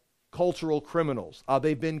cultural criminals.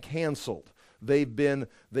 They've been canceled. They've been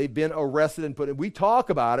arrested and put. We talk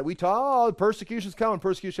about it. We talk, persecution's coming,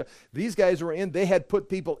 persecution. These guys were in. They had put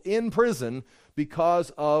people in prison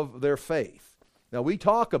because of their faith. Now we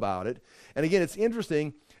talk about it, and again, it's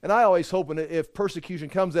interesting. And I always hope, if persecution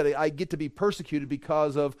comes, that I get to be persecuted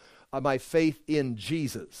because of my faith in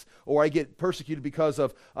Jesus, or I get persecuted because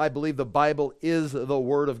of I believe the Bible is the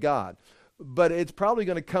Word of God. But it's probably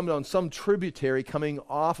going to come on some tributary coming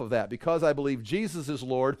off of that. Because I believe Jesus is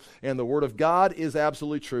Lord and the Word of God is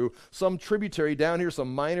absolutely true, some tributary down here,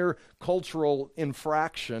 some minor cultural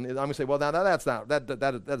infraction, I'm going to say, well, now that's not, that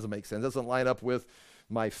doesn't make sense. That doesn't line up with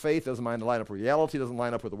my faith, doesn't line up with reality, doesn't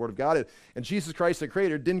line up with the Word of God. And Jesus Christ, the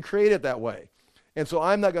Creator, didn't create it that way. And so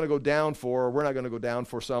I'm not going to go down for, we're not going to go down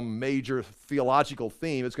for some major theological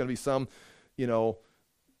theme. It's going to be some,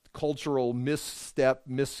 cultural misstep,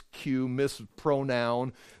 miscue,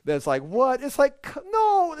 mispronoun that's like, what? It's like,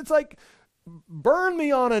 no, it's like, burn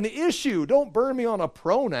me on an issue. Don't burn me on a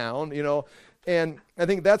pronoun, And I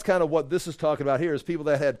think that's kind of what this is talking about here, is people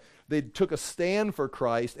that they took a stand for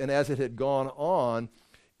Christ, and as it had gone on,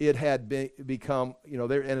 it had become,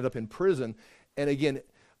 they ended up in prison. And again,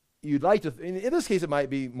 you'd like to, in this case, it might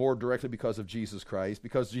be more directly because of Jesus Christ,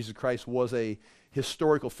 because Jesus Christ was a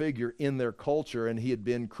historical figure in their culture, and he had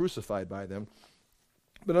been crucified by them.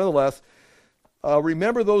 But nonetheless,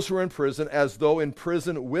 remember those who are in prison as though in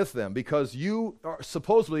prison with them, because you are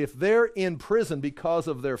supposedly, if they're in prison because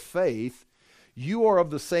of their faith, you are of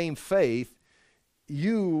the same faith.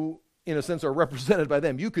 You, in a sense, are represented by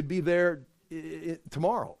them. You could be there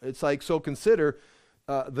tomorrow. It's like, so consider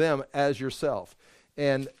them as yourself.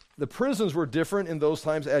 And the prisons were different in those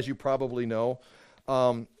times, as you probably know.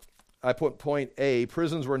 I put point A,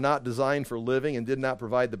 prisons were not designed for living and did not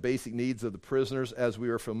provide the basic needs of the prisoners as we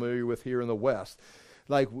are familiar with here in the West.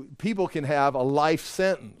 Like, people can have a life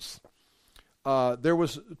sentence.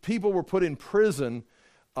 People were put in prison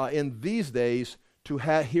in these days to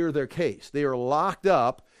hear their case. They are locked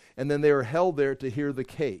up, and then they are held there to hear the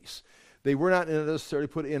case. They were not necessarily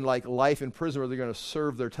put in like life in prison where they're going to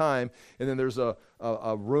serve their time, and then there's a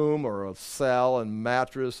room or a cell and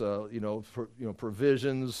mattress,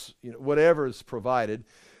 provisions, whatever is provided.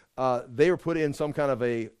 They were put in some kind of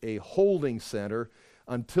a holding center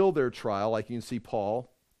until their trial, like you can see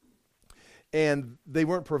Paul, and they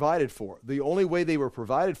weren't provided for. The only way they were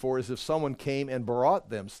provided for is if someone came and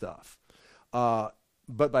brought them stuff. But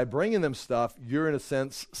by bringing them stuff, you're in a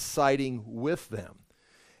sense siding with them.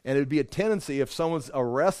 And it would be a tendency, if someone's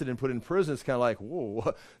arrested and put in prison, it's kind of like,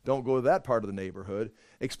 whoa, don't go to that part of the neighborhood.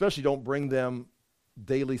 Especially don't bring them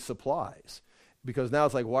daily supplies. Because now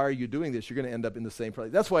it's like, why are you doing this? You're going to end up in the same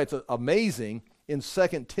place. That's why it's amazing in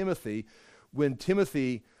 2 Timothy, when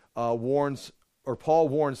Timothy Paul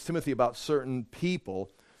warns Timothy about certain people,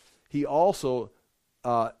 he also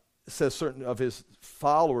says certain of his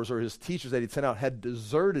followers or his teachers that he'd sent out had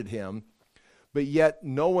deserted him. But yet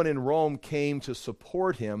no one in Rome came to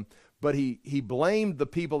support him, but he blamed the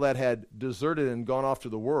people that had deserted and gone off to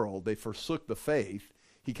the world. They forsook the faith.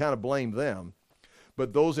 He kind of blamed them.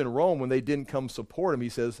 But those in Rome, when they didn't come support him, he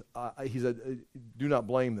said, do not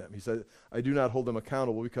blame them. He said, I do not hold them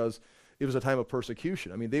accountable, because it was a time of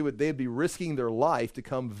persecution. I mean, they'd be risking their life to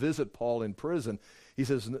come visit Paul in prison. He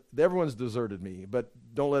says, everyone's deserted me, but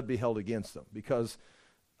don't let it be held against them, because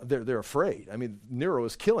they're afraid. I mean, Nero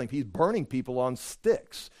is killing. He's burning people on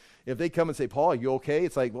sticks. If they come and say, Paul, are you okay?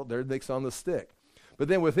 It's like, well, they're next on the stick. But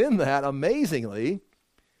then within that, amazingly,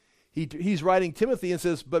 he's writing Timothy and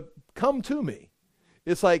says, but come to me.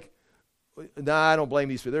 It's like, nah, I don't blame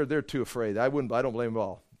these people. They're too afraid. I don't blame them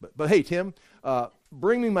all. But hey, Tim,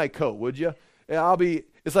 bring me my coat, would you?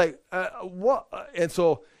 It's like, what?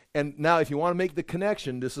 And now if you want to make the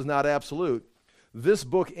connection, this is not absolute. This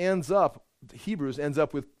book Hebrews ends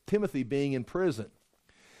up with Timothy being in prison.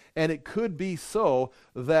 And it could be so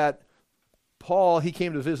that he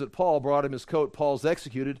came to visit Paul, brought him his coat, Paul's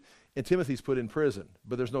executed, and Timothy's put in prison.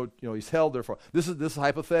 But there's no, he's held there for, this is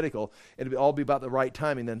hypothetical, and it'll all be about the right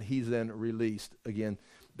timing, then he's then released again.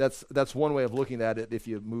 That's one way of looking at it if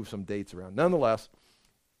you move some dates around. Nonetheless,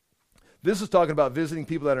 this is talking about visiting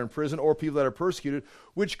people that are in prison or people that are persecuted,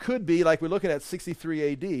 which could be, like we're looking at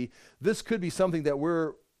 63 AD, this could be something that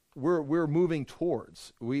we're moving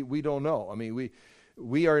towards. We don't know. I mean,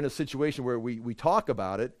 we are in a situation where we talk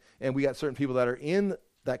about it, and we got certain people that are in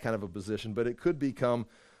that kind of a position, but it could become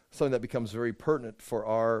something that becomes very pertinent for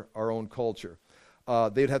our own culture.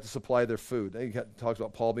 They'd have to supply their food. He talks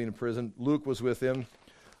about Paul being in prison. Luke was with him.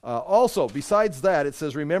 Also, besides that, it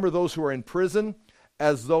says, remember those who are in prison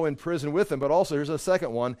as though in prison with them. But also, here's a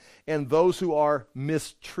second one, and those who are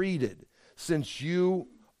mistreated, since you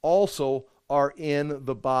also are in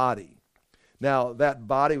the body. Now, that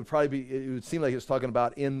body would probably be, it would seem like it's talking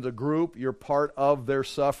about in the group. You're part of their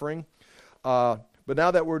suffering. But now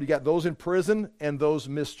that word, you got those in prison and those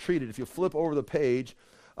mistreated. If you flip over the page,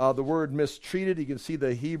 the word mistreated, you can see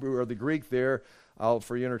the Hebrew or the Greek there.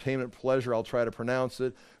 For your entertainment pleasure, I'll try to pronounce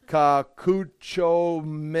it.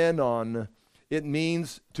 Kakuchomenon. It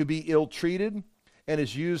means to be ill-treated and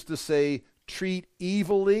is used to say treat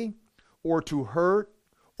evilly or to hurt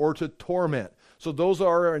or to torment. So those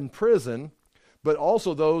are in prison, but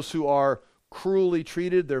also those who are cruelly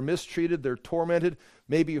treated, they're mistreated, they're tormented,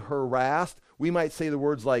 maybe harassed. We might say the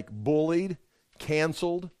words like bullied,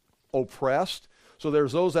 canceled, oppressed. So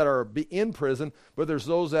there's those that are in prison, but there's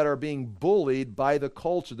those that are being bullied by the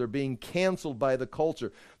culture. They're being canceled by the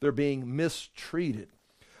culture. They're being mistreated.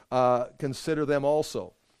 Consider them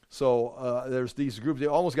also. So there's these groups.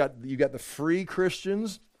 You got the free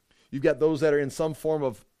Christians. You've got those that are in some form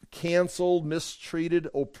of canceled, mistreated,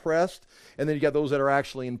 oppressed, and then you got those that are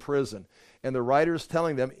actually in prison. And the writer is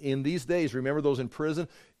telling them, in these days, remember those in prison,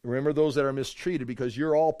 remember those that are mistreated, because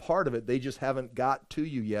you're all part of it. They just haven't got to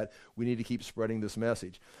you yet. We need to keep spreading this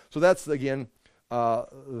message. So that's, again,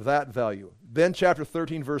 that value. Then chapter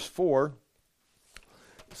 13, verse 4.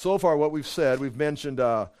 So far what we've said, we've mentioned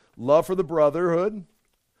love for the brotherhood,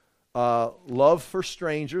 love for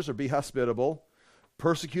strangers, or be hospitable,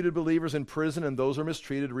 persecuted believers in prison and those who are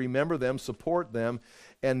mistreated, remember them, support them.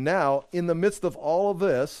 And now, in the midst of all of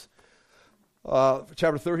this,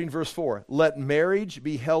 chapter 13, verse 4, let marriage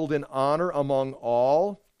be held in honor among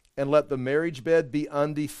all, and let the marriage bed be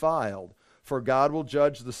undefiled, for God will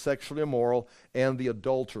judge the sexually immoral and the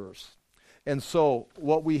adulterers. And so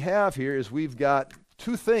what we have here is we've got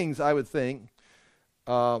two things, I would think.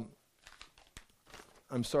 I'm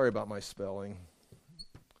sorry about my spelling.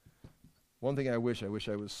 One thing I wish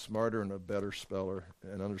I was smarter and a better speller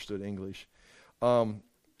and understood English. And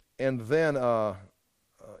then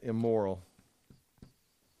immoral.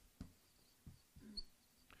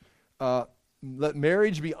 Let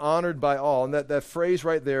marriage be honored by all. And that phrase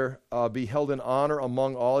right there, be held in honor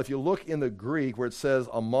among all. If you look in the Greek where it says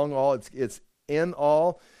among all, it's in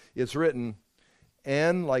all. It's written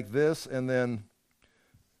N like this, and then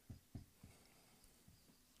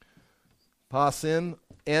pasin,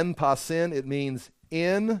 en pasin, it means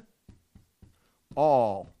in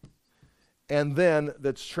all. And then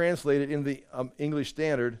that's translated in the English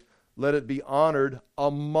Standard, let it be honored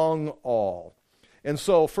among all. And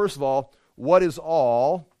so, first of all, what is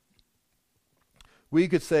all? We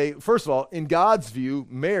could say, first of all, in God's view,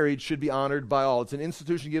 marriage should be honored by all. It's an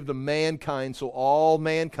institution given to mankind, so all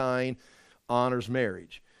mankind honors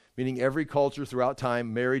marriage. Meaning every culture throughout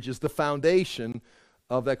time, marriage is the foundation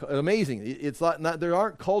of that. Amazing. It's not there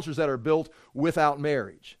aren't cultures that are built without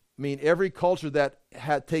marriage. I mean, every culture that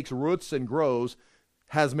takes roots and grows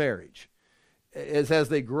has marriage. As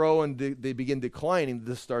they grow and they begin declining,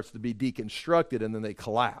 this starts to be deconstructed and then they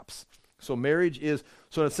collapse. So marriage is,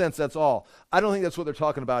 so in a sense, that's all. I don't think that's what they're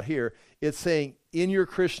talking about here. It's saying in your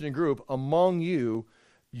Christian group, among you,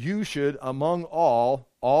 you should, among all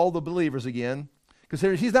the believers again, because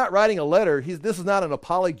he's not writing a letter. This is not an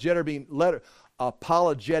apologetic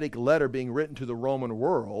letter being written to the Roman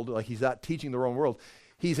world. Like he's not teaching the Roman world.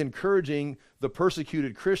 He's encouraging the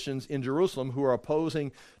persecuted Christians in Jerusalem who are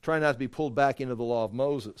opposing, trying not to be pulled back into the law of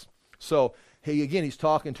Moses. So, again, he's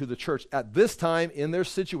talking to the church. At this time, in their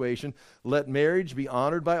situation, let marriage be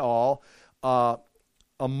honored by all,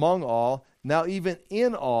 among all. Now, even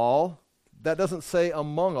in all, that doesn't say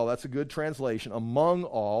among all. That's a good translation, among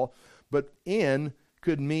all. But in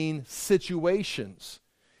could mean situations.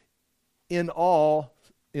 In all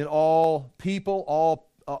people,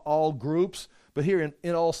 all groups. But here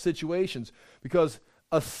in all situations, because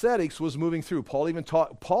ascetics was moving through. Paul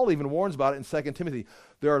even warns about it in 2 Timothy.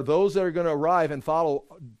 There are those that are going to arrive and follow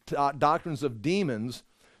doctrines of demons,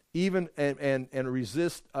 even and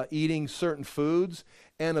resist eating certain foods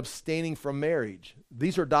and abstaining from marriage.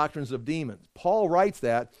 These are doctrines of demons. Paul writes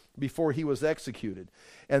that before he was executed.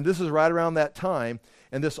 And this is right around that time.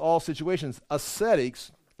 And this all situations,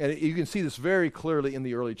 ascetics, and you can see this very clearly in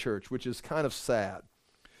the early church, which is kind of sad.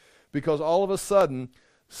 Because all of a sudden,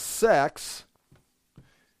 sex,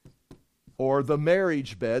 or the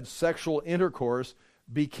marriage bed, sexual intercourse,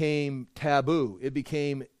 became taboo. It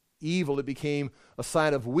became evil. It became a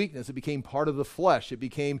sign of weakness. It became part of the flesh. It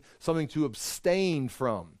became something to abstain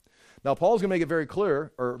from. Now, Paul's going to make it very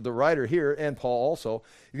clear, or the writer here, and Paul also,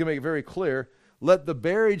 he's going to make it very clear, let the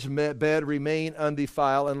marriage bed remain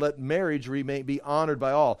undefiled, and let marriage be honored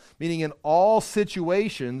by all. Meaning in all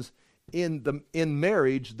situations in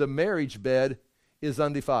marriage, the marriage bed is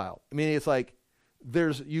undefiled. I mean, it's like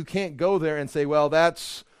you can't go there and say, well,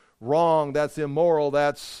 that's wrong, that's immoral,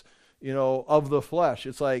 that's, of the flesh.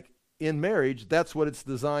 It's like in marriage, that's what it's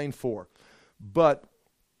designed for. But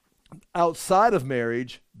outside of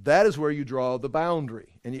marriage, that is where you draw the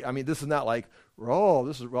boundary. And this is not like,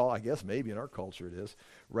 I guess maybe in our culture it is,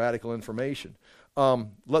 radical information.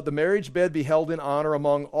 Let the marriage bed be held in honor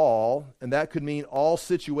among all, and that could mean all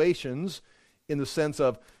situations in the sense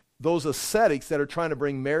of those ascetics that are trying to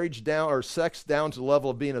bring marriage down or sex down to the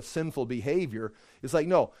level of being a sinful behavior. It's like,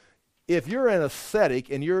 no, if you're an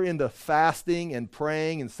ascetic and you're into fasting and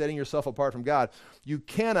praying and setting yourself apart from God, you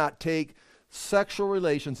cannot take sexual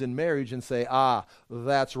relations in marriage and say,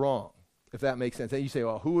 that's wrong, if that makes sense. And you say,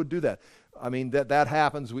 well, who would do that? I mean, that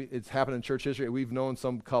happens. It's happened in church history. We've known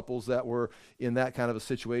some couples that were in that kind of a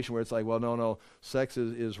situation where it's like, well, no, sex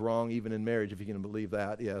is wrong even in marriage, if you can believe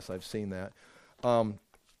that. Yes, I've seen that.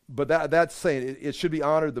 But that's saying it should be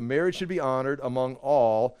honored. The marriage should be honored among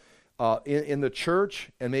all. In the church,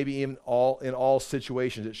 and maybe even in all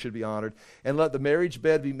situations, it should be honored. And let the marriage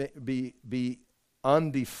bed be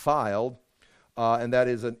undefiled, and that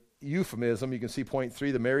is a euphemism. You can see point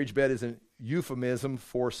 3, the marriage bed is an euphemism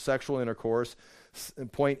for sexual intercourse.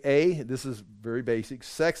 Point A, this is very basic.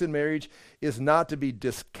 Sex in marriage is not to be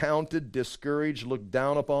discounted, discouraged, looked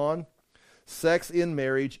down upon. Sex in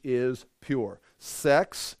marriage is pure.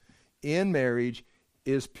 Sex in marriage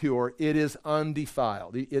is pure. It is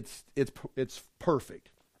undefiled. It's perfect.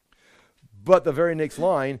 But the very next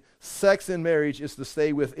line, sex in marriage is to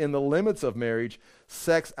stay within the limits of marriage.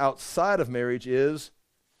 Sex outside of marriage is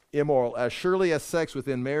immoral. As surely as sex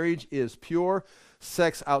within marriage is pure,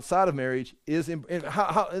 sex outside of marriage is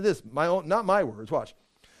not my words. Watch.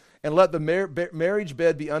 And let the marriage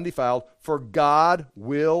bed be undefiled, for God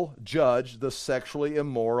will judge the sexually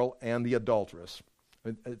immoral and the adulterous.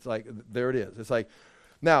 It's like, there it is. It's like,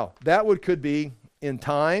 now, that could be in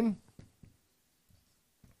time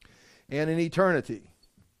and in eternity.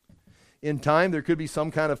 In time, there could be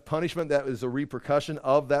some kind of punishment that is a repercussion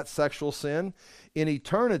of that sexual sin. In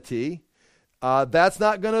eternity, that's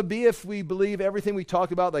not going to be if we believe everything we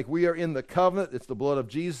talked about, like we are in the covenant, it's the blood of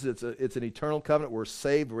Jesus, it's an eternal covenant, we're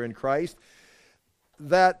saved, we're in Christ.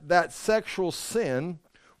 That sexual sin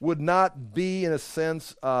would not be, in a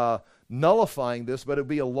sense, nullifying this, but it would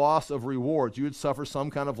be a loss of rewards. You would suffer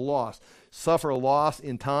some kind of loss. Suffer a loss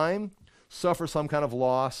in time, suffer some kind of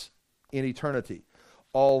loss in eternity.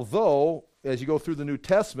 Although, as you go through the New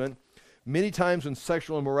Testament, many times when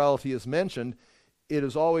sexual immorality is mentioned, it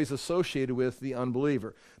is always associated with the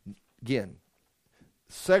unbeliever. Again,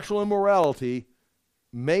 sexual immorality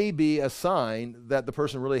may be a sign that the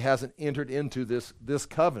person really hasn't entered into this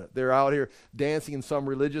covenant. They're out here dancing in some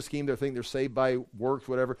religious scheme. They think they're saved by works,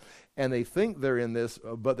 whatever, and they think they're in this,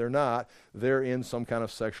 but they're not. They're in some kind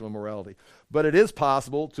of sexual immorality. But it is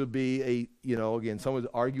possible to be again, some would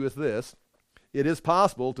argue with this, it is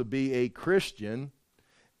possible to be a Christian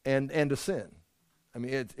and to sin. I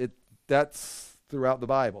mean, that's throughout the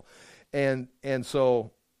Bible. And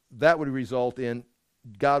so that would result in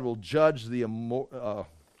God will judge the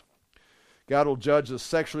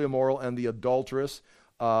sexually immoral and the adulterous,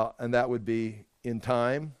 and that would be in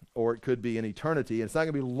time, or it could be in eternity. And it's not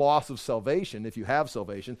going to be loss of salvation if you have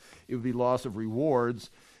salvation. It would be loss of rewards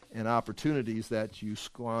and opportunities that you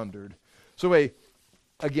squandered. So anyway,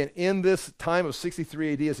 again, in this time of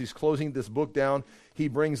 63 AD, as he's closing this book down, he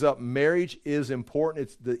brings up marriage is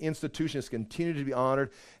important. The institution is continued to be honored,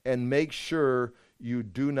 and make sure you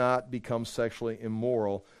do not become sexually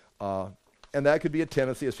immoral. And that could be a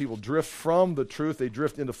tendency as people drift from the truth. They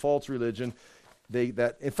drift into false religion.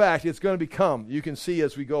 In fact, it's going to become, you can see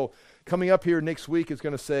as we go, coming up here next week, it's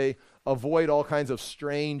going to say, avoid all kinds of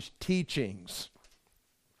strange teachings.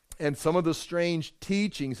 And some of the strange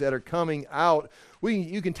teachings that are coming out,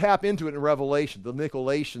 you can tap into it in Revelation, the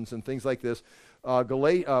Nicolaitans and things like this.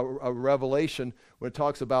 Revelation, when it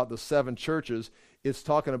talks about the 7 churches, it's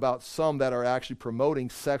talking about some that are actually promoting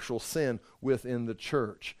sexual sin within the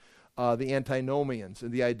church. The antinomians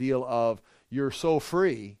and the ideal of you're so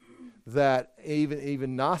free that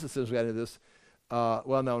even Gnosticism got into this.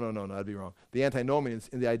 No, that'd be wrong. The antinomians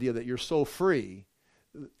and the idea that you're so free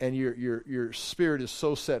and your spirit is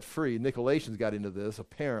so set free. Nicolaitans got into this,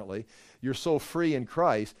 apparently. You're so free in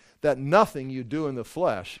Christ that nothing you do in the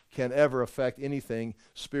flesh can ever affect anything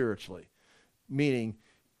spiritually. Meaning,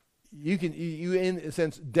 you in a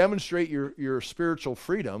sense demonstrate your spiritual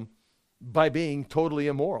freedom by being totally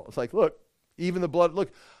immoral. It's like, look, even the blood,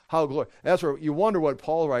 look, how glorious. That's where you wonder what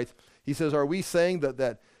Paul writes. He says, are we saying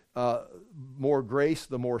that more grace,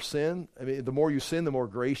 the more sin? I mean, the more you sin, the more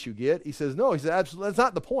grace you get? He says, no. He says, absolutely, that's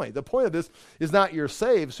not the point. The point of this is not you're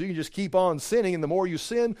saved, so you can just keep on sinning, and the more you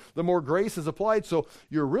sin, the more grace is applied. So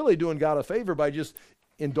you're really doing God a favor by just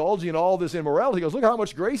indulging in all this immorality. He goes, look how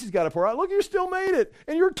much grace he's got to pour out. Look, you still made it,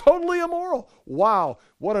 and you're totally immoral. Wow,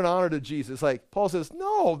 what an honor to Jesus. Like Paul says,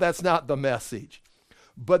 no, that's not the message.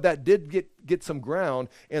 But that did get some ground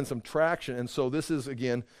and some traction, and so this is,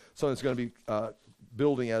 again, something that's going to be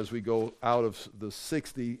building as we go out of the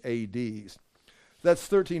 60 ADs. That's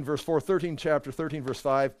 13 verse 4, 13 chapter 13 verse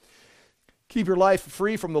 5. Keep your life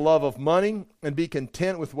free from the love of money and be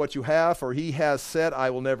content with what you have, for he has said, I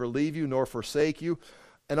will never leave you nor forsake you.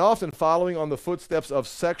 And often following on the footsteps of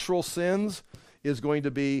sexual sins is going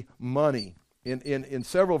to be money. In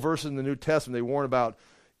several verses in the New Testament, they warn about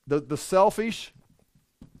the selfish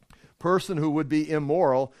person who would be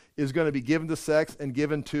immoral is going to be given to sex and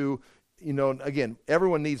given to, again,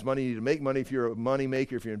 everyone needs money. You need to make money. If you're a money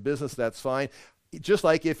maker, if you're in business, that's fine. Just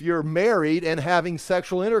like if you're married and having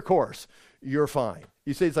sexual intercourse, you're fine.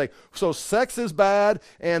 You say it's like, so sex is bad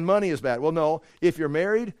and money is bad. Well, no. If you're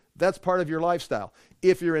married, that's part of your lifestyle.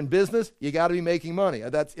 If you're in business, you got to be making money.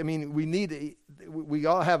 We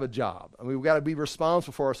all have a job. We've got to be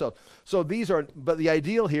responsible for ourselves. So but the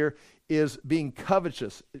ideal here is being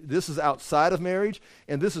covetous. This is outside of marriage,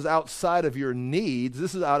 and this is outside of your needs.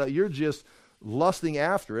 This is you're just lusting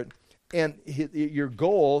after it. And your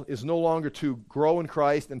goal is no longer to grow in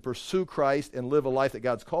Christ and pursue Christ and live a life that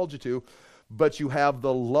God's called you to, but you have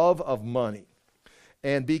the love of money.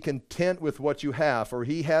 And be content with what you have, for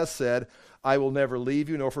he has said, I will never leave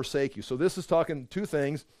you nor forsake you. So this is talking two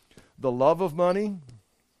things. The love of money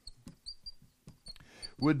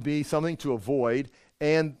would be something to avoid,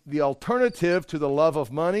 and the alternative to the love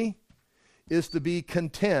of money is to be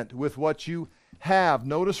content with what you have.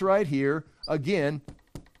 Notice right here, again,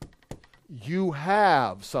 you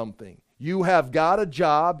have something. You have got a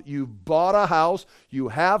job, you bought a house, you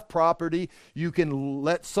have property, you can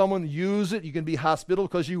let someone use it, you can be hospitable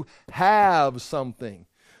because you have something.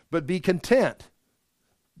 But be content.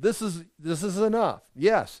 This is enough.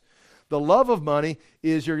 Yes. The love of money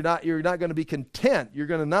is you're not going to be content. You're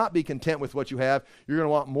going to not be content with what you have. You're going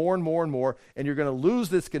to want more and more and more, and you're going to lose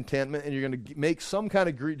this contentment, and you're going to make some kind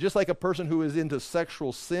of greed. Just like a person who is into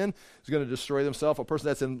sexual sin is going to destroy themselves. A person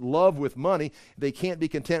that's in love with money, they can't be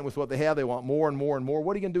content with what they have. They want more and more and more.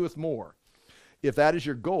 What are you going to do with more? If that is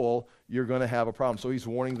your goal, you're going to have a problem. So he's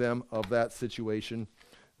warning them of that situation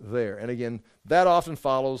there. And again, that often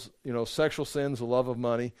follows, sexual sins, the love of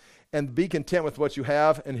money. And be content with what you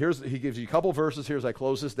have. And he gives you a couple verses here as I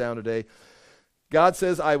close this down today. God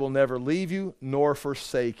says, I will never leave you nor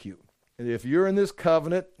forsake you. And if you're in this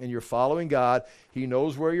covenant and you're following God, he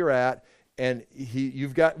knows where you're at, and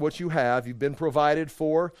you've got what you have, you've been provided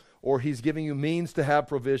for, or he's giving you means to have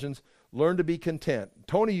provisions. Learn to be content.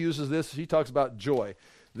 Tony uses this. He talks about joy.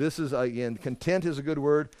 This is, again, content is a good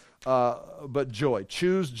word, but joy.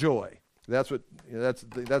 Choose joy.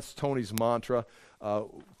 That's Tony's mantra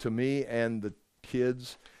to me and the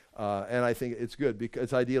kids, and I think it's good because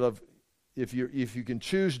it's ideal of if you can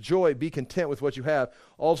choose joy, be content with what you have.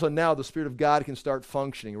 Also, now the Spirit of God can start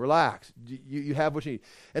functioning. Relax. You have what you need.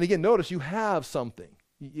 And again, notice you have something.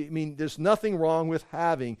 There's nothing wrong with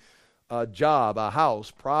having a job, a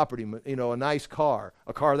house, property, a nice car,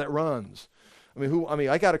 a car that runs.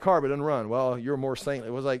 I got a car but it doesn't run. Well, you're more saintly.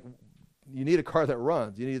 It was like, you need a car that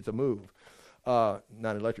runs. You need it to move. Not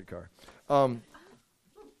an electric car. And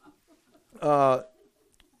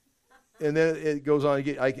then it goes on.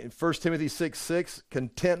 1 Timothy 6:6,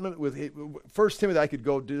 contentment with 1 Timothy, I could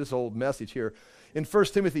go do this whole message here. In 1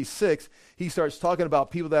 Timothy 6, he starts talking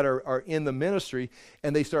about people that are in the ministry,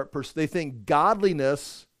 and they think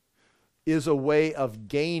godliness is a way of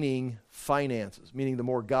gaining finances, meaning the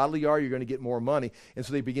more godly you are, you're going to get more money. And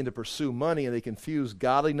so they begin to pursue money, and they confuse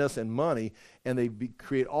godliness and money, and they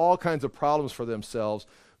create all kinds of problems for themselves.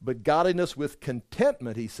 But godliness with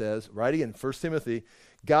contentment, he says, right again, 1 Timothy,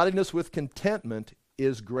 godliness with contentment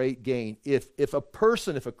is great gain. If a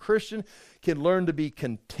Christian can learn to be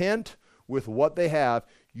content with what they have,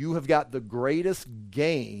 you have got the greatest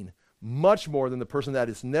gain, much more than the person that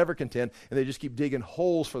is never content, and they just keep digging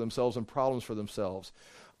holes for themselves and problems for themselves.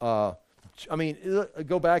 Go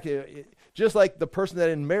back, just like the person that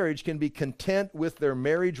in marriage can be content with their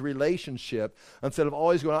marriage relationship instead of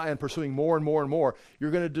always going out and pursuing more and more and more, you're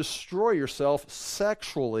going to destroy yourself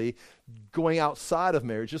sexually going outside of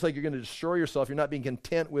marriage, just like you're going to destroy yourself. You're not being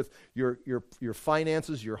content with your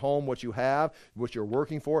finances, your home, what you have, what you're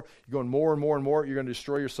working for. You're going more and more and more. You're going to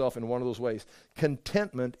destroy yourself in one of those ways.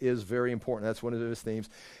 Contentment is very important. That's one of his themes.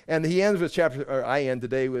 And he ends with I end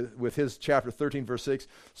today with his chapter 13, verse 6.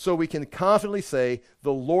 So we can confidently say,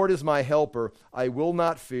 the Lord is my helper. I will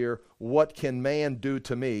not fear. What can man do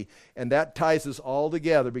to me? And that ties us all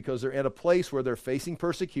together because they're in a place where they're facing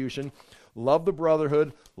persecution. Love the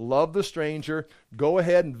brotherhood, love the stranger, go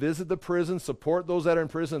ahead and visit the prison, support those that are in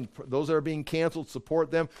prison, those that are being canceled,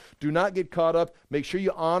 support them. Do not get caught up. Make sure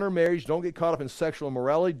you honor marriage. Don't get caught up in sexual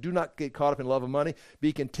immorality. Do not get caught up in love of money.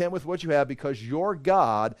 Be content with what you have because your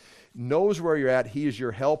God knows where you're at. He is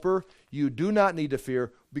your helper. You do not need to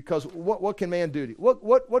fear because what can man do to you?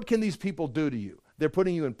 What can these people do to you? They're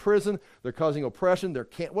putting you in prison. They're causing oppression.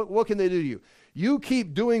 What can they do to you? You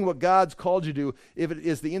keep doing what God's called you to do. If it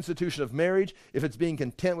is the institution of marriage, if it's being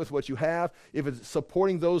content with what you have, if it's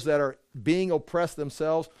supporting those that are being oppressed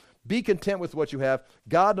themselves, be content with what you have.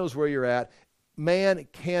 God knows where you're at. Man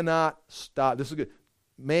cannot stop. This is good.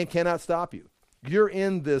 Man cannot stop you. You're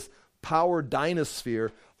in this power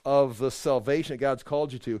dynasphere of the salvation that God's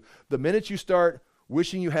called you to. The minute you start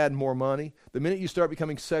wishing you had more money, the minute you start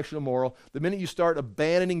becoming sexually immoral, the minute you start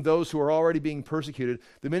abandoning those who are already being persecuted,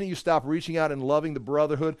 the minute you stop reaching out and loving the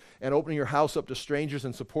brotherhood and opening your house up to strangers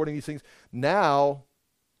and supporting these things, now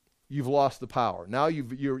you've lost the power. Now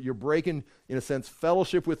you're breaking, in a sense,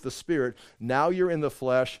 fellowship with the Spirit. Now you're in the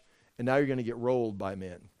flesh, and now you're going to get rolled by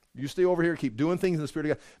men. You stay over here, keep doing things in the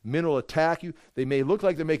Spirit of God. Men will attack you. They may look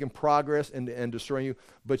like they're making progress and destroying you,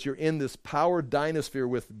 but you're in this power dynasphere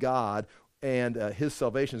with God, and his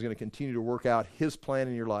salvation is going to continue to work out his plan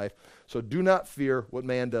in your life. So do not fear what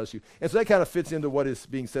man does to you. And so that kind of fits into what is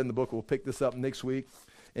being said in the book. We'll pick this up next week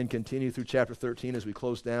and continue through chapter 13 as we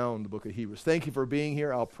close down the book of Hebrews. Thank you for being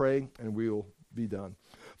here. I'll pray, and we will be done.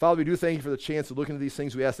 Father, we do thank you for the chance to look into these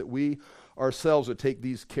things. We ask that we ourselves would take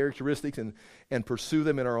these characteristics and pursue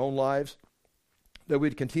them in our own lives, that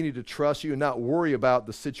we'd continue to trust you and not worry about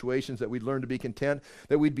the situations, that we'd learn to be content,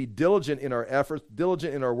 that we'd be diligent in our efforts,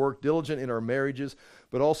 diligent in our work, diligent in our marriages,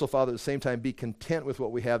 but also, Father, at the same time, be content with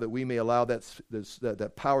what we have, that we may allow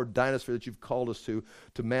that power dynasphere that you've called us to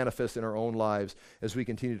manifest in our own lives as we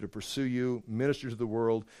continue to pursue you, minister to the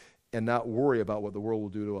world, and not worry about what the world will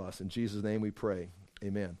do to us. In Jesus' name we pray.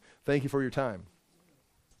 Amen. Thank you for your time.